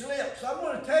of his lips. I'm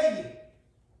going to tell you,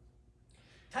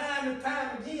 time and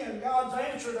time again, God's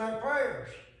answered our prayers.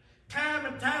 Time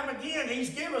and time again,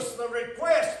 He's given us the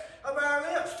request of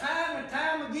our lips. Time and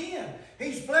time again,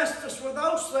 He's blessed us with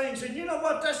those things. And you know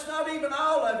what? That's not even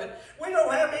all of it. We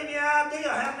don't have any idea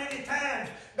how many times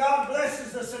God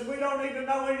blesses us and we don't even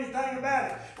know anything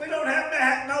about it. We don't have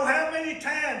to know how many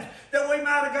times that we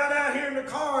might have got out here in the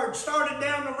car and started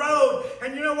down the road,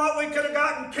 and you know what? We could have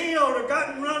gotten killed or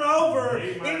gotten run over. Or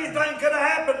anything could have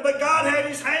happened, but God had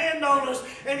His hand on us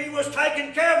and He was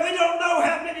taking care of. We don't know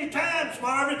how many times,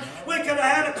 Marvin, we could have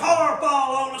had a car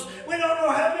fall on us. We don't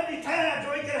know how many times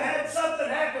we could have had something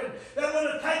happen that would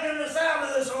have taken us out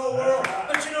of this whole world.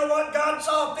 But you know what? God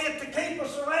saw fit to keep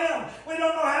us around. We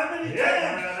don't know how many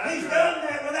times He's done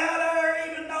that without our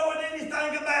even knowing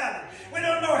anything about it. We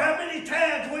don't know how many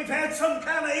times we've had some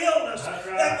kind of illness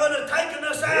that would have taken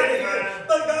us out of here.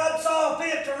 But God saw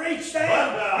fit to reach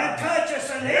down and touch us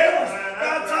and heal us.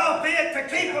 God saw fit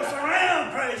to keep us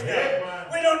around, praise God.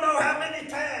 We don't know how many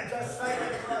times that's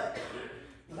taken place.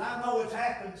 But I know it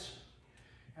happens.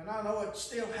 And I know it's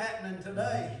still happening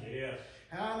today. Yes.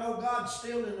 And I know God's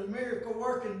still in the miracle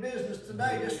working business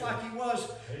today, just like He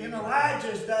was in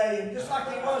Elijah's day, and just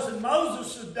like He was in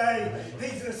Moses' day.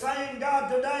 He's the same God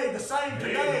today, the same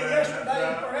today,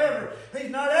 yesterday, and forever.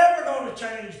 He's not ever going to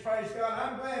change, praise God.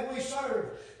 I'm glad we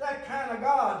serve that kind of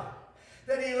God,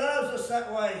 that He loves us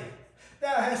that way.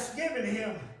 Thou hast given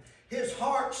Him His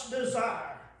heart's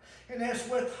desire, and hast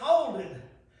withholden,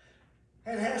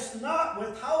 and hast not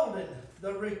withholden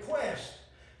the request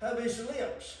of His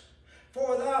lips.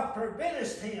 For thou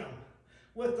preventest him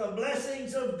with the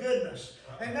blessings of goodness.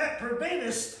 And that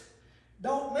preventest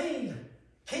don't mean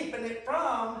keeping it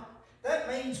from. That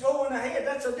means going ahead.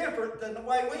 That's a different than the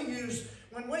way we use,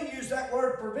 when we use that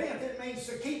word prevent, it means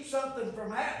to keep something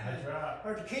from happening. That's right.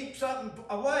 Or to keep something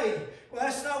away. Well,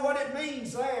 that's not what it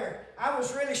means there. I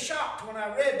was really shocked when I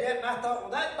read that, and I thought,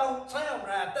 well, that don't sound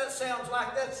right. That sounds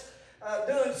like that's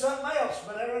doing something else.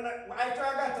 But after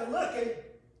I got to looking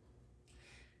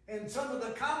in some of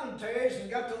the commentaries and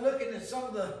got to looking at some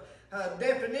of the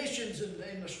definitions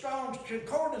in the Strong's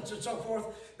Concordance and so forth,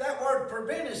 that word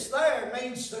preventest there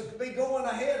means to be going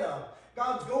ahead of.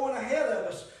 God's going ahead of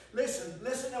us. Listen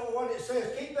to what it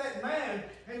says. Keep that in mind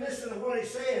and listen to what He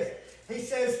says. He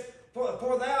says,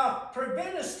 for thou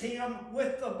preventest him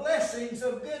with the blessings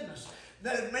of goodness.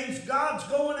 That means God's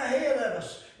going ahead of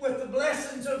us with the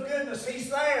blessings of goodness. He's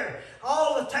there.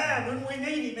 all the time when we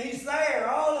need Him. He's there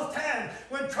all the time.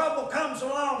 When trouble comes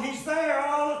along, He's there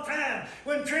all the time.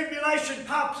 When tribulation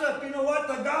pops up, you know what?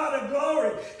 The God of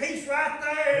glory, He's right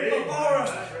there before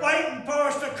us, waiting for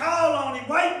us to call on Him,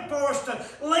 waiting for us to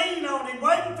lean on Him,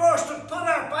 waiting for us to put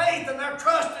our faith and our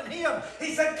trust in Him.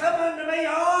 He said, come unto me,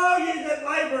 all ye that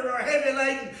labor and are heavy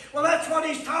laden. Well, that's what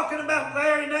He's talking about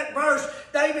there in that verse.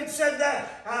 David said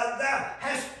that, thou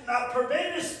hast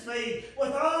preventest me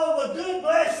with all the good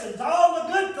blessings, all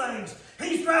the good things.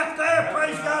 He's right there,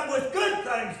 praise God, with good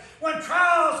things. When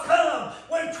trials come,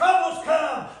 when troubles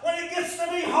come, when it gets to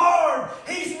be hard,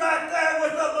 He's right there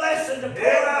with a blessing to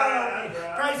pour out on you.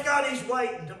 Praise God, He's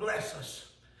waiting to bless us.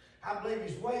 I believe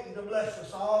He's waiting to bless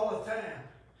us all the time.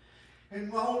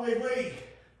 And only we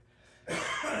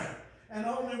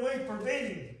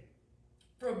prevent Him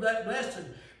from that blessing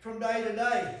from day to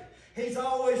day. He's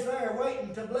always there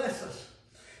waiting to bless us.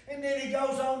 And then He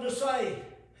goes on to say,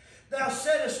 thou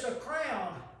settest a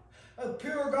crown of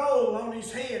pure gold on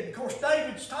his head. Of course,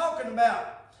 David's talking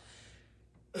about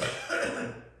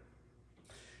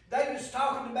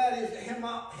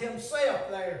himself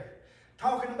there,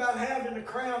 talking about having a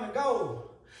crown of gold.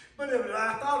 But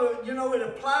I thought, it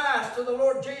applies to the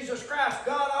Lord Jesus Christ.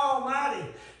 God Almighty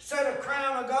set a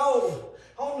crown of gold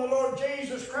on the Lord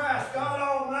Jesus Christ. God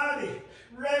Almighty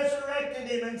resurrected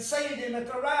Him and seated Him at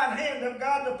the right hand of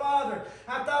God the Father.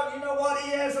 I thought,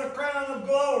 He has a crown of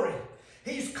glory.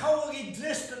 He's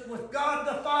coexistent with God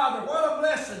the Father. What a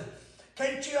blessing.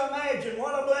 Can't you imagine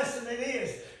what a blessing it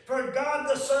is for God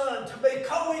the Son to be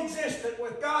coexistent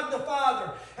with God the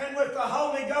Father and with the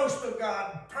Holy Ghost of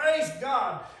God. Praise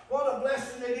God. What a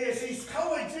blessing it is. He's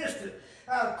coexistent.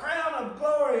 A crown of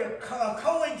glory,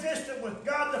 coexistent with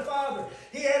God the Father.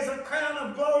 He has a crown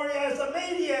of glory as a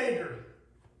mediator.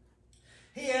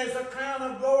 He has a crown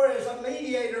of glory as a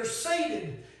mediator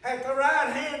seated at the right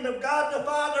hand of God the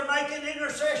Father, making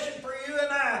intercession for you and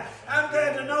I. I'm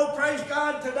glad to know, praise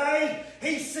God, today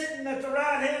He's sitting at the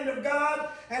right hand of God.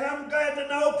 And I'm glad to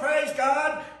know, praise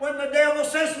God, when the devil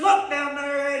says, look down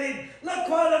there at him. Look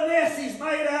what a mess he's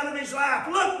made out of his life.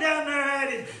 Look down there at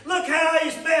him. Look how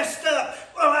he's messed up.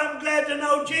 Well, I'm glad to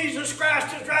know Jesus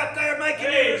Christ is right there making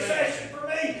intercession for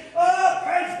me. Oh,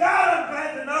 praise God, I'm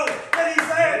glad to know that He's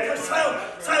there to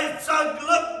so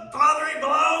look, Father, He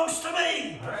belongs to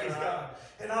me. Praise God.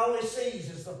 And all He sees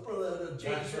is the blood of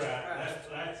Jesus Christ.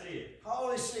 That's it.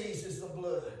 All He sees is the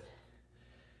blood.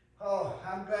 Oh,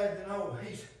 I'm glad to know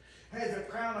He has a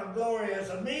crown of glory as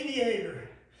a mediator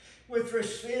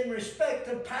in respect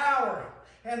of power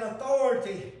and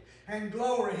authority and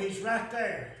glory. He's right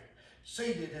there,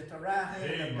 seated at the right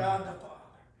hand of God the Father.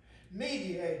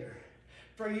 Mediator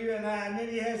for you and I. And then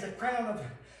He has a crown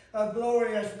of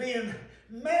glory as being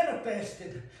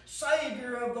manifested,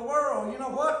 Savior of the world. You know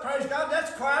what? Praise God,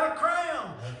 that's quite a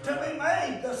crown to be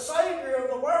made. The Savior of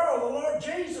the world, the Lord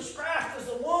Jesus Christ, is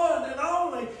the one and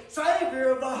only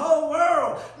Savior of the whole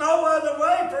world. No other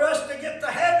way for us to get to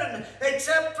heaven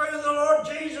except through the Lord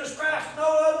Jesus Christ. No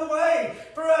other way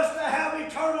for us to have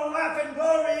eternal life and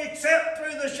glory except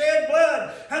through the shed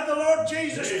blood of the Lord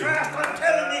Jesus Christ. I'm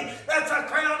telling you, that's a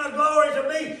crown of glory to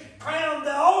me. Crowned,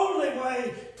 the only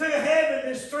way to heaven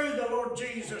is through the Lord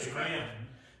Jesus Christ.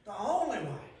 The only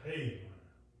way.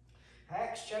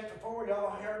 Acts chapter 4, y'all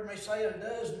heard me say it a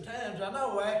dozen times. I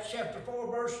know, Acts chapter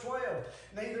 4, verse 12.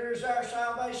 Neither is our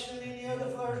salvation in any other,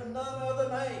 for there's none other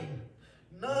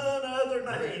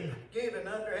name given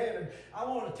under heaven. I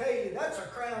want to tell you, that's a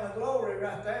crown of glory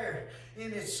right there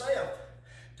in itself.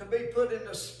 To be put in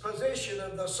the position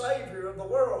of the Savior of the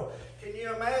world. Can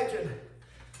you imagine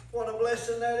what a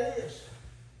blessing that is?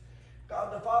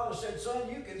 God the Father said, son,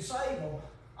 you can save them,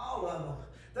 all of them.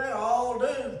 They're all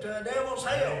doomed to a devil's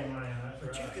hell. Amen.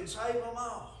 But you can save them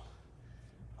all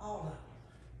of them.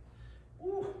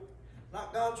 Woo.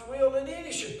 Not God's will that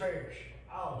any should perish,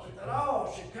 but that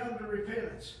all should come to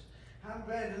repentance. I'm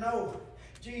glad to know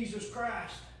Jesus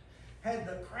Christ had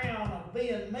the crown of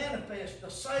being manifest, the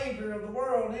Savior of the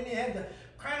world, and He had the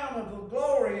crown of the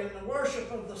glory and the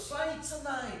worship of the saints and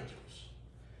the angels.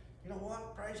 You know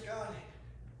what? Praise God.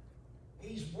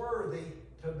 He's worthy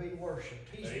to be worshipped.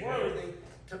 He's worthy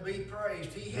to be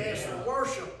praised. He has the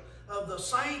worship of the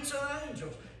saints and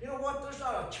angels. You know what? There's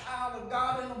not a child of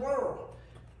God in the world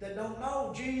that don't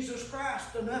know Jesus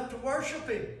Christ enough to worship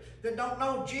Him, that don't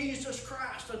know Jesus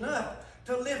Christ enough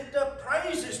to lift up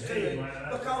praises to Him.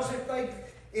 Because if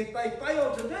they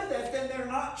fail to do that, then they're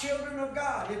not children of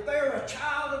God. If they're a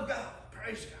child of God,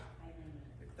 praise God.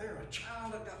 If they're a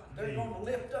child of God, they're going to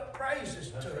lift up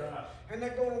praises to Him. And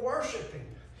they're going to worship Him.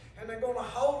 And they're going to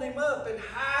hold Him up in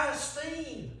high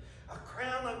esteem. A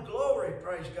crown of glory,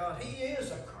 praise God. He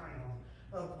is a crown.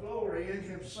 of glory in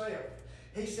himself.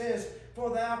 He says, for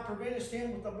thou preventest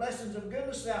him with the blessings of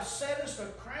goodness, thou settest a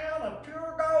crown of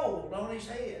pure gold on his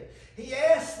head. He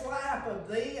asked life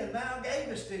of thee, and thou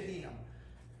gavest it him.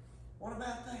 What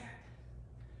about that?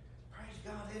 Praise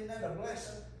God, isn't that a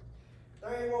blessing?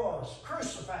 There he was,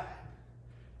 crucified.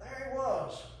 There he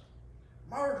was,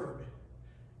 murdered,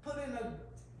 put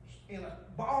in a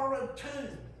borrowed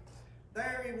tomb.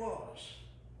 There he was.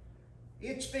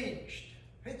 It's finished.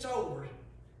 It's over.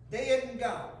 Dead and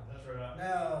gone. That's right.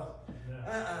 No.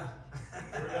 Yeah.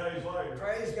 3 days later.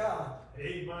 Praise God.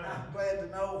 Amen. I'm glad to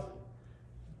know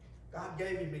God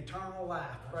gave him eternal life.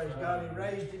 Praise That's God.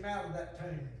 right. He raised him out of that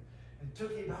tomb and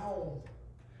took him home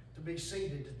to be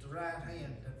seated at the right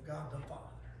hand of God the Father.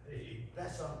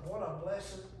 That's what a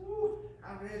blessing. Woo.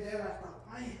 I read that, I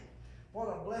thought, man, what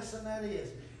a blessing that is.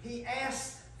 He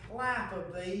asked life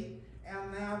of thee,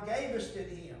 and thou gavest it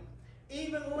him.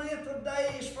 Even length of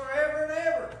days forever and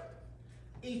ever.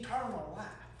 Eternal life.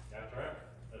 That's right.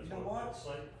 That's You know what what? it's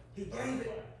saying.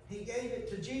 He gave it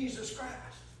to Jesus Christ.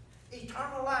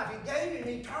 Eternal life. He gave him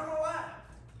eternal life.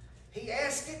 He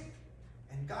asked it,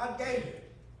 and God gave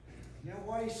it. You know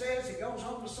what he says? He goes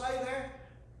on to say there,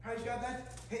 praise God,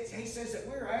 that he says that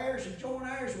we're heirs and joint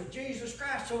heirs with Jesus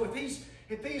Christ. So if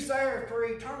he's there for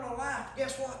eternal life,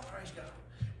 guess what? Praise God.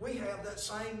 We have that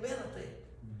same benefit.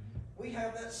 We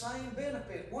have that same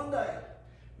benefit. One day,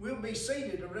 we'll be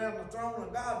seated around the throne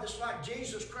of God just like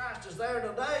Jesus Christ is there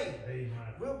today. Amen.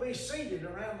 We'll be seated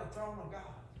around the throne of God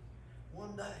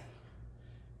one day.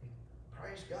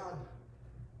 Praise God.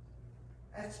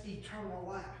 That's eternal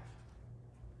life.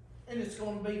 And it's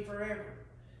going to be forever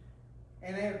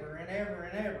and ever and ever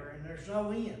and ever, and there's no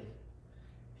end.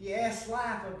 He asked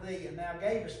life of thee, and thou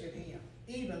gavest it him,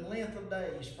 even length of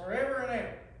days, forever and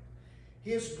ever.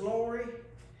 His glory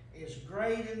is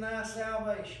great in thy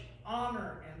salvation.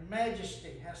 Honor and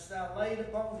majesty hast thou laid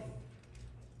upon him.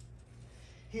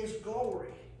 His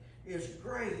glory is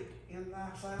great in thy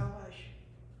salvation.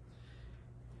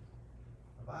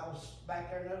 The Bible's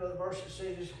back there, another verse that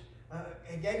says,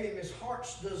 and gave him his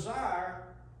heart's desire.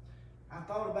 I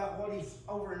thought about what he's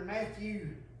over in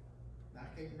Matthew. I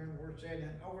can't remember where it's at.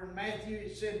 Over in Matthew,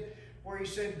 it said, where he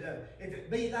said, if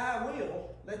it be thy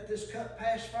will, let this cup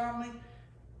pass from me.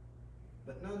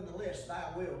 But nonetheless, thy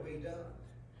will be done.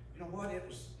 You know what? It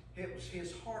was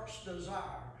his heart's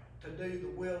desire to do the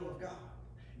will of God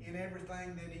in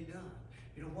everything that he done.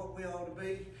 You know what we ought to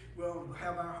be? We ought to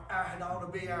have it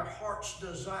ought to be our heart's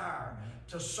desire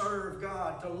to serve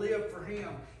God, to live for him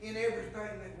in everything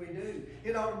that we do.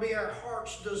 It ought to be our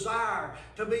heart's desire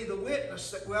to be the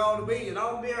witness that we ought to be. It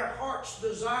ought to be our heart's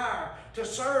desire to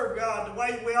serve God the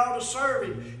way we ought to serve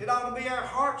him. It ought to be our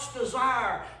heart's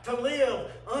desire to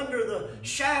live under the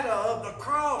shadow of the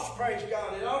cross, praise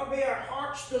God. It ought to be our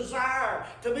heart's desire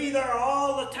to be there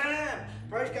all the time.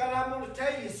 Praise God, I'm going to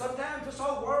tell you, sometimes this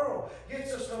whole world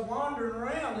gets us to wandering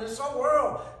around. This whole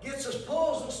world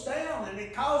pulls us down, and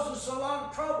it causes us a lot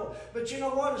of trouble. But you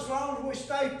know what? As long as we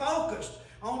stay focused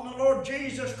on the Lord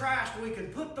Jesus Christ, we can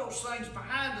put those things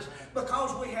behind us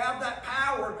because we have that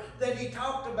power that he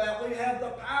talked about. We have the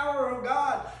power of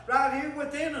God right here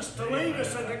within us to lead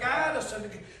us and to guide us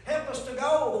and to help us to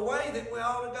go the way that we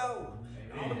ought to go.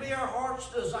 It ought to be our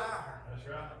heart's desire. That's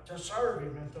right. To serve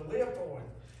him and to live for him.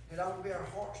 It ought to be our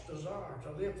heart's desire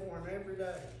to live for him every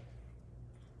day.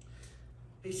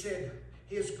 He said,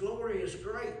 his glory is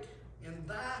great in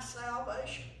thy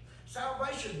salvation.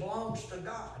 Salvation belongs to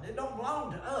God. It don't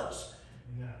belong to us.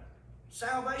 No.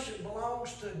 Salvation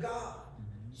belongs to God.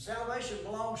 Salvation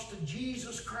belongs to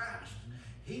Jesus Christ.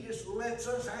 He just lets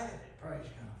us have it. Praise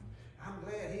God. I'm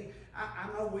glad I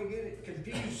know we get it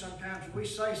confused sometimes. We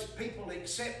say people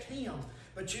accept him.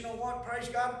 But you know what? Praise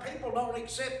God. People don't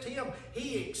accept him.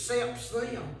 He accepts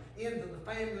them into the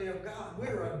family of God.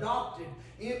 We're adopted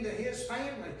into his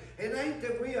family. It ain't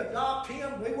that we adopt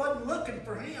him. We wasn't looking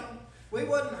for him. We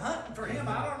wasn't hunting for him.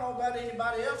 I don't know about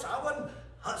anybody else. I wasn't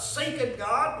seeking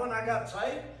God when I got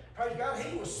saved. Praise God.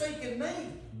 He was seeking me.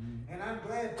 And I'm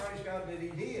glad, praise God, that he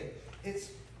did.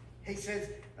 He says,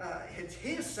 it's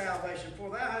his salvation. For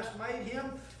thou hast made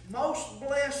him most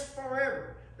blessed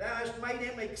forever. Thou hast made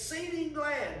him exceeding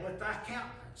glad with thy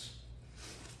countenance.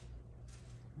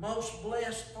 Most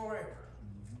blessed forever.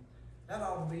 That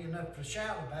ought to be enough to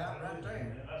shout about right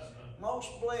there. Most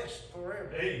blessed forever.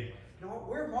 Hey. You know what?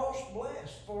 We're most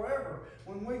blessed forever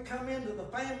when we come into the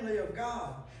family of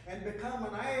God and become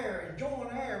an heir and join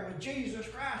heir with Jesus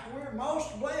Christ. We're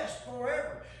most blessed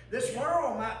forever. This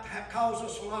world might cause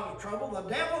us a lot of trouble. The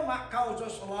devil might cause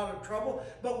us a lot of trouble,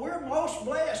 but we're most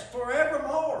blessed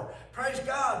forevermore. Praise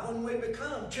God, when we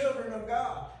become children of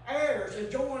God, heirs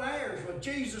and joint heirs with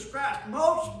Jesus Christ.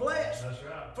 Most blessed. That's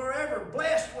right. Forever.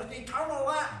 Blessed with eternal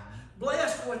life.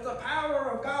 Blessed with the power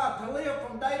of God to live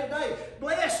from day to day.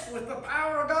 Blessed with the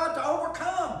power of God to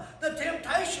overcome the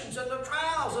temptations and the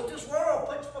trials that this world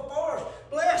puts before us.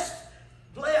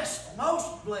 Blessed,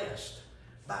 most blessed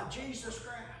by Jesus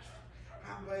Christ.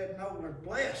 I'm glad to know we're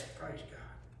blessed, praise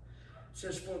God. It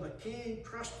says, for the king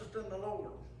trusteth in the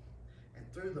Lord, and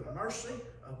through the mercy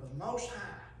of the Most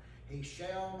High, he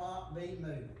shall not be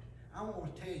moved. I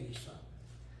want to tell you something.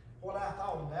 What I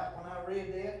thought about when I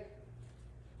read that,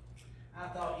 I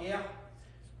thought, yeah,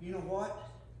 you know what?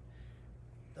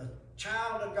 The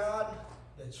child of God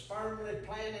that's firmly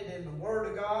planted in the Word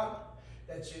of God,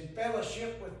 that's in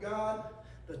fellowship with God,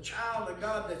 the child of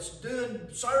God that's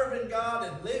serving God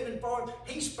and living for Him,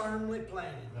 he's firmly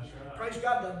planted. That's right. Praise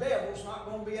God, the devil's not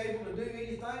going to be able to do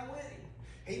anything with him.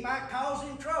 He might cause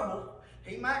him trouble.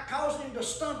 He might cause him to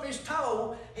stump his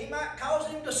toe. He might cause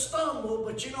him to stumble.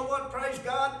 But you know what? Praise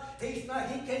God, he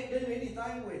can't do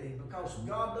anything with him because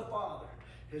God the Father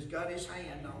has got His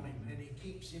hand on him and He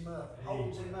keeps him up,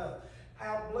 holds him up.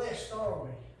 How blessed are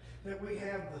we that we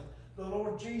have the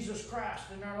Lord Jesus Christ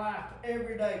in our life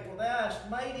every day. For thou hast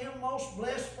made Him most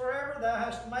blessed forever. Thou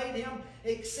hast made Him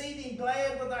exceeding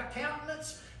glad with thy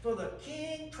countenance. For the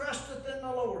King trusteth in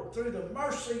the Lord. Through the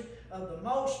mercy of the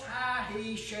Most High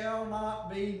he shall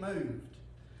not be moved.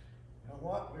 You know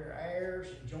what? We're heirs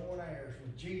and joint heirs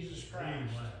with Jesus Christ.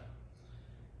 Amen.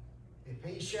 If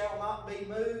He shall not be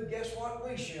moved, guess what?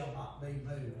 We shall not be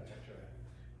moved. That's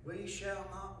right. We shall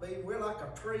not be. We're like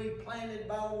a tree planted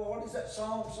by the water. Does that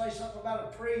song say something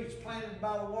about a tree that's planted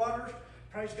by the waters?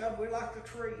 Praise God, we're like a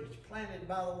tree that's planted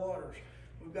by the waters.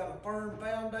 We've got a firm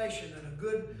foundation and a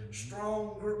good,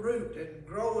 strong root and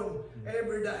growing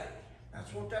every day.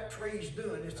 That's what that tree's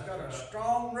doing. It's got a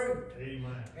strong root.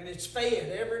 Amen. And it's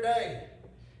fed every day.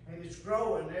 And it's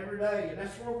growing every day. And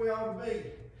that's where we ought to be.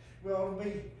 We ought to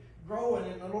be growing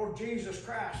in the Lord Jesus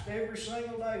Christ every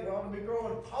single day. We ought to be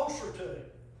growing closer to Him.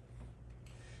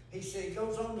 He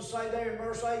goes on to say there in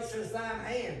verse 8, says, thine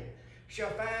hand shall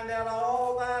find out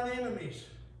all thine enemies.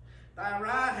 Thy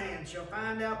right hand shall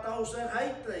find out those that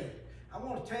hate thee. I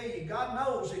want to tell you, God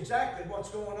knows exactly what's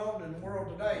going on in the world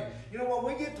today. You know what?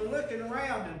 We get to looking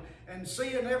around and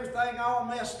seeing everything all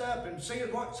messed up and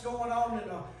seeing what's going on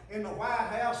in the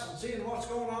White House and seeing what's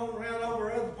going on around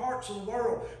over other parts of the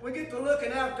world. We get to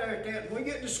looking out there at that and we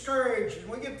get discouraged and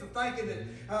we get to thinking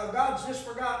that God's just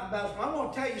forgotten about us. But I'm going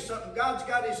to tell you something. God's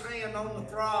got His hand on the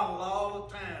throttle all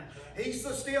the time. He's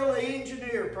still the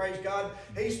engineer, praise God.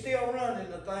 He's still running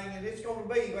the thing, and it's going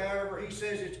to be however He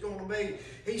says it's going to be.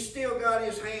 He's still got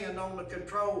His hand on the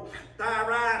control. Thy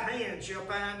right hand shall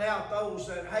find out those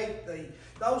that hate thee.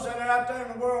 Those that are out there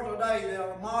in the world today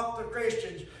that mock the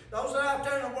Christians. Those that are out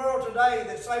there in the world today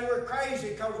that say we're crazy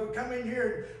because we come in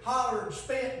here and holler and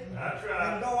spit and, That's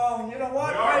right. and go on. You know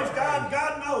what? We are Praise God. crazy.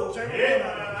 God knows every Yeah,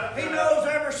 one of them. that's He right. knows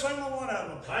every single one of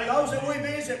them. Thank Those you. that we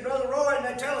visit, Brother Roy, and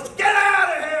they tell us, get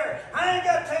out of here. I ain't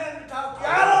got time to talk to you.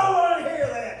 I don't want to hear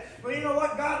that. But you know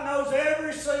what? God knows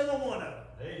every single one of them.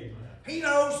 Amen. He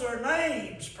knows their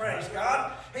names, praise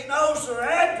God. He knows their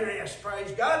address,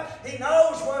 praise God. He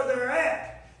knows where they're at.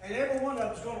 And every one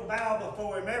of them's going to bow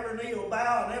before Him. Every knee will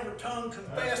bow and every tongue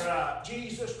confess That's right.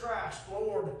 Jesus Christ,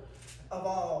 Lord of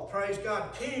all. Praise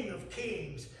God, King of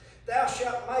kings. Thou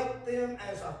shalt make them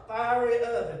as a fiery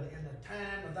oven in the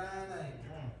time of thine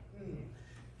anger.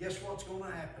 Guess what's going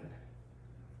to happen?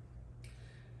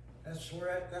 That's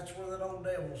where that old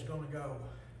devil's going to go.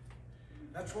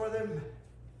 That's where them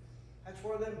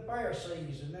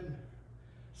Pharisees and them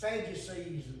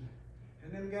Sadducees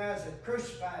and them guys that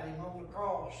crucified Him on the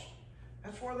cross,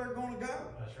 that's where they're going to go.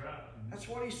 That's right. That's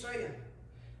what He's saying.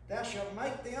 Thou shalt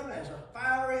make them as a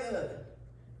fiery oven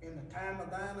in the time of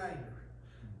thine anger.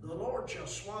 The Lord shall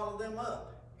swallow them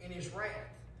up in His wrath,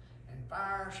 and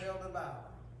fire shall devour.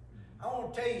 I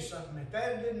want to tell you something. If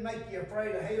that didn't make you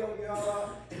afraid of hell,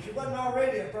 if you wasn't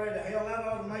already afraid of hell, that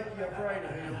ought to make you afraid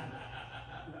of hell.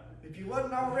 If you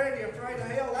wasn't already afraid of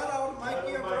hell, that ought to make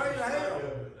you afraid of hell.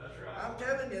 That's right. I'm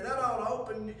telling you, that ought to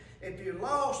open, if you're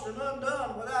lost and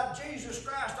undone without Jesus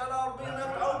Christ, that ought to be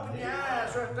enough to open your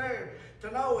eyes right there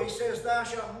to know. He says, thou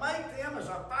shalt make them as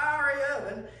a fiery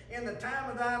oven in the time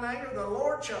of thine anger. The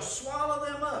Lord shall swallow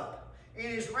them up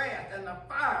in His wrath, and the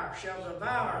fire shall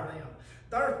devour them.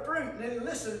 their fruit. And then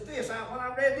listen to this. When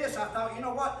I read this, I thought, you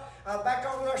know what? Back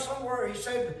over there somewhere, he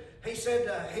said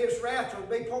his wrath will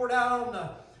be poured out on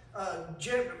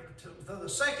to the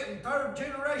second and third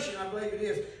generation, I believe it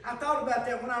is. I thought about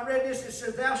that when I read this. It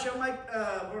says, thou shalt make,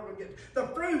 the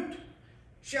fruit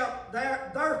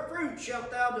their fruit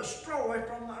shalt thou destroy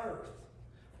from the earth.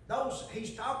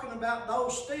 He's talking about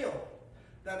those still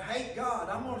that hate God.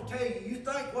 I'm going to tell you, you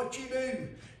think what you do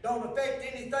don't affect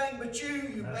anything but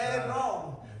you bad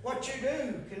wrong. What you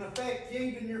do can affect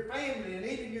even your family and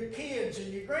even your kids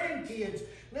and your grandkids.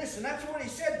 Listen, that's what he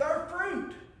said, their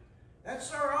fruit. That's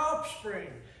their offspring.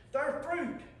 Their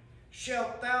fruit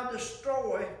shalt thou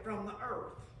destroy from the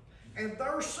earth, and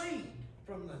their seed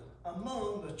from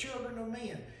among the children of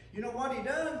men. You know what he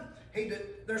done?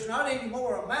 There's not any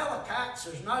more Amalekites.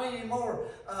 There's not any more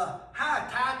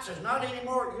Hittites. There's not any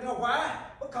more. You know why?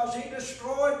 Because he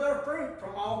destroyed their fruit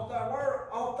from off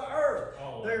the earth.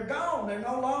 Oh. They're gone. They're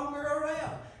no longer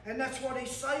around. And that's what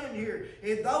he's saying here.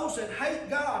 Is those that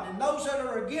hate God and those that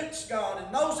are against God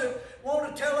and those that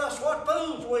want to tell us what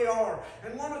fools we are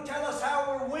and want to tell us how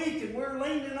we're weak and we're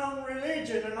leaning on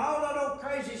religion and all that old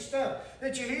crazy stuff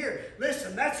that you hear.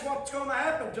 Listen, that's what's going to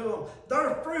happen to them.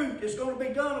 Their fruit is going to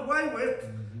be done away with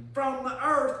from the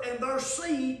earth, and their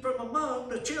seed from among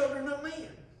the children of men.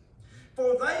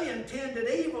 For they intended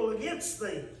evil against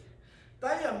thee.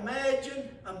 They imagined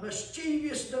a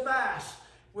mischievous device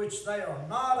which they are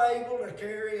not able to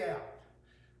carry out.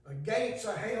 The gates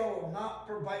of hell will not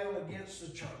prevail against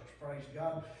the church. Praise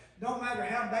God. No matter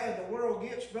how bad the world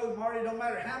gets, Brother Marty, no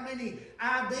matter how many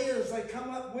ideas they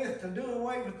come up with to do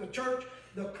away with the church,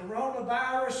 the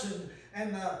coronavirus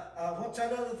and what's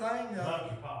that other thing?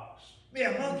 Monkeypox.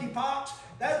 Yeah, monkeypox.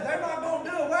 They're not going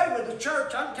to do away with the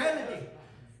church, I'm telling you.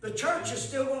 The church is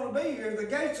still going to be here. The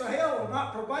gates of hell will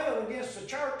not prevail against the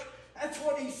church. That's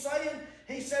what he's saying.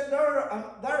 He said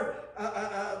their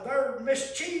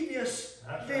mischievous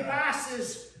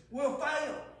devices will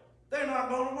fail. They're not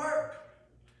going to work.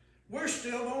 We're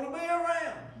still going to be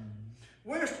around.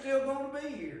 We're still going to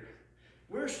be here.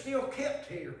 We're still kept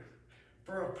here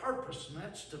for a purpose, and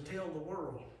that's to tell the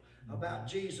world about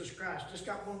Jesus Christ. Just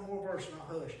got one more verse and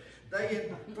I'll hush.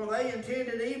 For they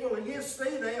intended evil against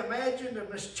thee. They imagined a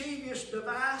mischievous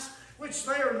device which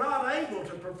they are not able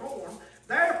to perform.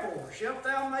 Therefore shalt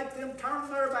thou make them turn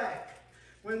their back,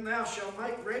 when thou shalt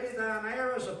make ready thine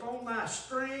arrows upon thy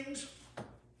strings.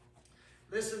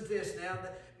 Listen to this now.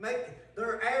 Make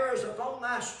their arrows upon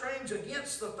thy strings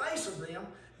against the face of them.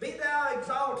 Be thou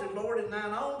exalted, Lord, in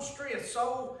thine own strength.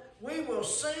 So we will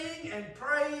sing and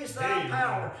praise thy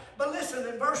power. But listen,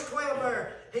 in verse 12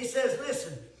 there, he says,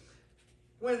 listen,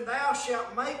 when thou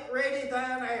shalt make ready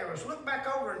thine arrows. Look back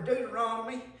over in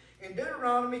Deuteronomy. In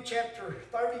Deuteronomy chapter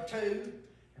 32,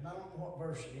 and I don't know what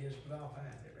verse it is, but I'll find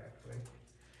it right quick.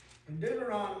 In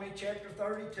Deuteronomy chapter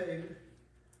 32,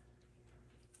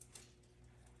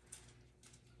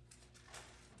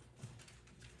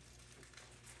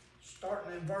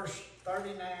 starting in verse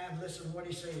 39, listen to what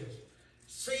he says.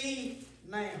 See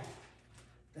now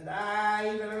that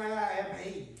I, even I, am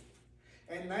he,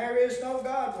 and there is no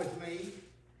God with me.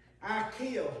 I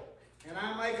kill, and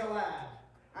I make alive.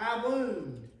 I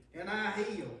wound, and I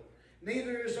heal.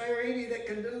 Neither is there any that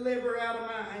can deliver out of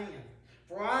my hand.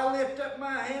 For I lift up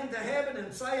my hand to heaven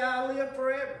and say, I live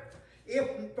forever.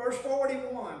 Verse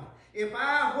 41, if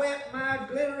I whet my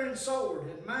glittering sword,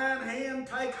 and mine hand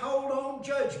take hold on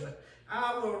judgment,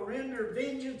 I will render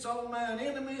vengeance on mine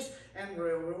enemies, and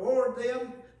will reward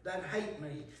them that hate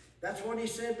me. That's what he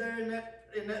said there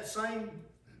in that same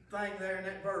thing there in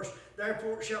that verse.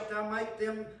 Therefore shalt thou make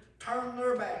them turn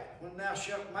their back, when thou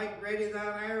shalt make ready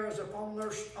thine arrows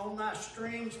on thy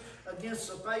strings against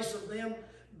the face of them.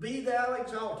 Be thou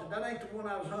exalted. That ain't the one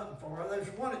I was hunting for. There's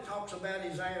one that talks about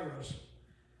his arrows.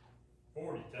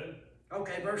 42.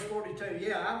 Okay, verse 42.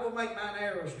 Yeah, I will make mine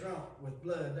arrows drunk with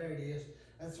blood. There it is.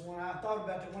 That's the one I thought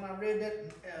about. That when I read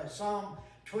that Psalm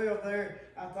 12 there,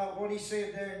 I thought what he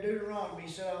said there in Deuteronomy.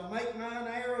 He said, I'll make mine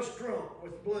arrows drunk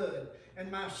with blood,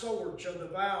 and my sword shall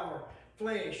devour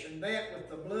flesh, and that with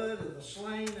the blood of the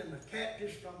slain and the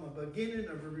captives from the beginning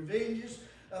of the revenges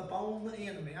upon the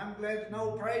enemy. I'm glad to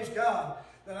know, praise God,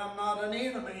 that I'm not an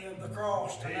enemy of the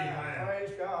cross tonight. Amen.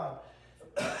 Praise God.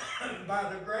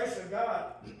 By the grace of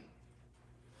God,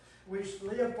 we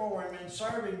live for him and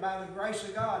serve him. By the grace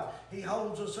of God, he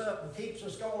holds us up and keeps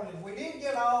us going. And we didn't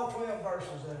get all 12 verses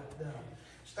done.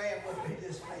 Stand with me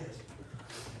this minute.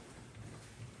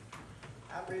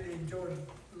 I really enjoyed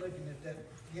looking at that,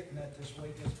 getting that this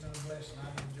week. It's been a blessing.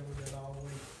 I've enjoyed it all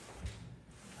week.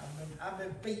 I've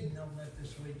been feeding on that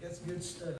this week. That's good stuff.